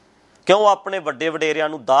ਹੋਵੋਗੇ? ਕਿਉਂ ਆਪਣੇ ਵੱਡੇ ਵਡੇਰਿਆਂ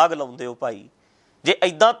ਨੂੰ ਦਾਗ ਲਾਉਂਦੇ ਹੋ ਭਾਈ? ਜੇ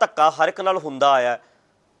ਇੱਦਾਂ ਧੱਕਾ ਹਰ ਇੱਕ ਨਾਲ ਹੁੰਦਾ ਆਇਆ,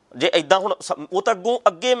 ਜੇ ਇੱਦਾਂ ਹੁਣ ਉਹ ਤਾਂ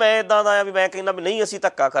ਅੱਗੇ ਮੈਂ ਇੱਦਾਂ ਦਾ ਆ ਵੀ ਮੈਂ ਕਹਿੰਦਾ ਵੀ ਨਹੀਂ ਅਸੀਂ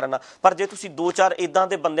ਧੱਕਾ ਕਰਨਾ, ਪਰ ਜੇ ਤੁਸੀਂ 2-4 ਇੱਦਾਂ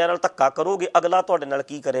ਦੇ ਬੰਦਿਆਂ ਨਾਲ ਧੱਕਾ ਕਰੋਗੇ, ਅਗਲਾ ਤੁਹਾਡੇ ਨਾਲ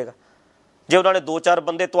ਕੀ ਕਰੇਗਾ? ਜੇ ਉਹਨਾਂ ਨੇ 2-4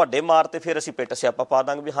 ਬੰਦੇ ਤੁਹਾਡੇ ਮਾਰ ਤੇ ਫਿਰ ਅਸੀਂ ਪਿੱਟ ਸਿਆਪਾ ਪਾ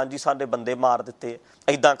ਦਾਂਗੇ ਵੀ ਹਾਂਜੀ ਸਾਡੇ ਬੰਦੇ ਮਾਰ ਦਿੱਤੇ,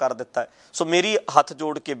 ਇੱਦਾਂ ਕਰ ਦਿੱਤਾ। ਸੋ ਮੇਰੀ ਹੱਥ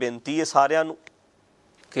ਜੋੜ ਕੇ ਬੇਨਤੀ ਹੈ ਸਾਰਿਆਂ ਨੂੰ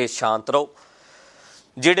ਕਿ ਸ਼ਾਂਤ ਰਹੋ।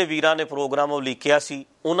 ਜਿਹੜੇ ਵੀਰਾਂ ਨੇ ਪ੍ਰੋਗਰਾਮ ਉਹ ਲਿਖਿਆ ਸੀ,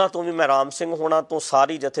 ਉਹਨਾਂ ਤੋਂ ਵੀ ਮੈਂ ਰਾਮ ਸਿੰਘ ਹੋਣਾ ਤੋਂ,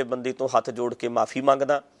 ਸਾਰੀ ਜਥੇਬੰਦੀ ਤੋਂ ਹੱਥ ਜੋੜ ਕੇ ਮਾਫੀ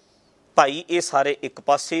ਮੰਗਦਾ। ਭਾਈ ਇਹ ਸਾਰੇ ਇੱਕ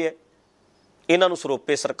ਪਾਸੇ ਹੈ, ਇਹਨਾਂ ਨੂੰ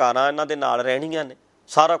ਸਰੋਪੇ ਸਰਕਾਰਾਂ ਇਹਨਾਂ ਦੇ ਨਾਲ ਰਹਿਣੀਆਂ ਨੇ,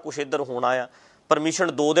 ਸਾਰਾ ਕੁਛ ਇੱਧਰ ਹੋਣਾ ਆ।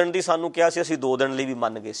 ਪਰਮਿਸ਼ਨ 2 ਦਿਨ ਦੀ ਸਾਨੂੰ ਕਿਹਾ ਸੀ, ਅਸੀਂ 2 ਦਿਨ ਲਈ ਵੀ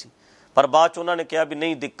ਮੰਨ ਗਏ ਸੀ, ਪਰ ਬਾਅਦ 'ਚ ਉਹਨਾਂ ਨੇ ਕਿਹਾ ਵੀ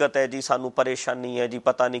ਨਹੀਂ ਦਿੱਕਤ ਹੈ ਜੀ, ਸਾਨੂੰ ਪਰੇਸ਼ਾਨੀ ਹੈ ਜੀ,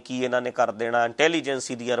 ਪਤਾ ਨਹੀਂ ਕੀ ਇਹਨਾਂ ਨੇ ਕਰ ਦੇਣਾ,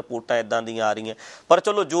 ਇੰਟੈਲੀਜੈਂਸੀ ਦੀਆਂ ਰਿਪੋਰਟਾਂ ਇੱਦਾਂ ਦੀਆਂ ਆ ਰਹੀਆਂ। ਪਰ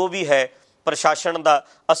ਚਲੋ ਜੋ ਵੀ ਹੈ, ਪ੍ਰਸ਼ਾਸਨ ਦਾ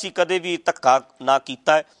ਅਸੀਂ ਕਦੇ ਵੀ ਧੱਕਾ ਨਾ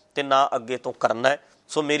ਕੀਤਾ ਹੈ ਅਤੇ ਨਾ ਅੱਗੇ ਤੋਂ ਕਰਨਾ ਹੈ।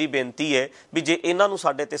 ਸੋ ਮੇਰੀ ਬੇਨਤੀ ਹੈ ਵੀ ਜੇ ਇਹਨਾਂ ਨੂੰ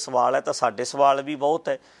ਸਾਡੇ 'ਤੇ ਸਵਾਲ ਹੈ ਤਾਂ ਸਾਡੇ ਸਵਾਲ ਵੀ ਬਹੁਤ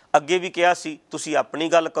ਹੈ। ਅੱਗੇ ਵੀ ਕਿਹਾ ਸੀ ਤੁਸੀਂ ਆਪਣੀ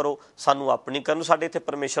ਗੱਲ ਕਰੋ, ਸਾਨੂੰ ਆਪਣੀ ਕਰਨ। ਸਾਡੇ ਇੱਥੇ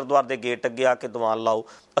ਪਰਮੇਸ਼ਰ ਦੁਆਰ ਦੇ ਗੇਟ ਅੱਗੇ ਆ ਕੇ ਦੀਵਾਨ ਲਾਓ,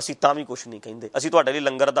 ਅਸੀਂ ਤਾਂ ਵੀ ਕੁਛ ਨਹੀਂ ਕਹਿੰਦੇ। ਅਸੀਂ ਤੁਹਾਡੇ ਲਈ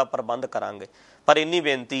ਲੰਗਰ ਦਾ ਪ੍ਰਬੰਧ ਕਰਾਂਗੇ, ਪਰ ਇੰਨੀ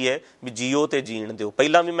ਬੇਨਤੀ ਹੈ ਵੀ ਜੀਓ ਅਤੇ ਜੀਣ ਦਿਓ।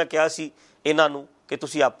 ਪਹਿਲਾਂ ਵੀ ਮੈਂ ਕਿਹਾ ਸੀ ਇਹਨਾਂ ਨੂੰ ਕਿ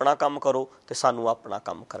ਤੁਸੀਂ ਆਪਣਾ ਕੰਮ ਕਰੋ ਅਤੇ ਸਾਨੂੰ ਆਪਣਾ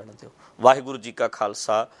ਕੰਮ ਕਰਨ ਦਿਓ। ਵਾਹਿਗੁਰੂ ਜੀ ਕਾ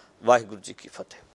ਖਾਲਸਾ, ਵਾਹਿਗੁਰੂ ਜੀ ਕੀ ਫਤਿਹ।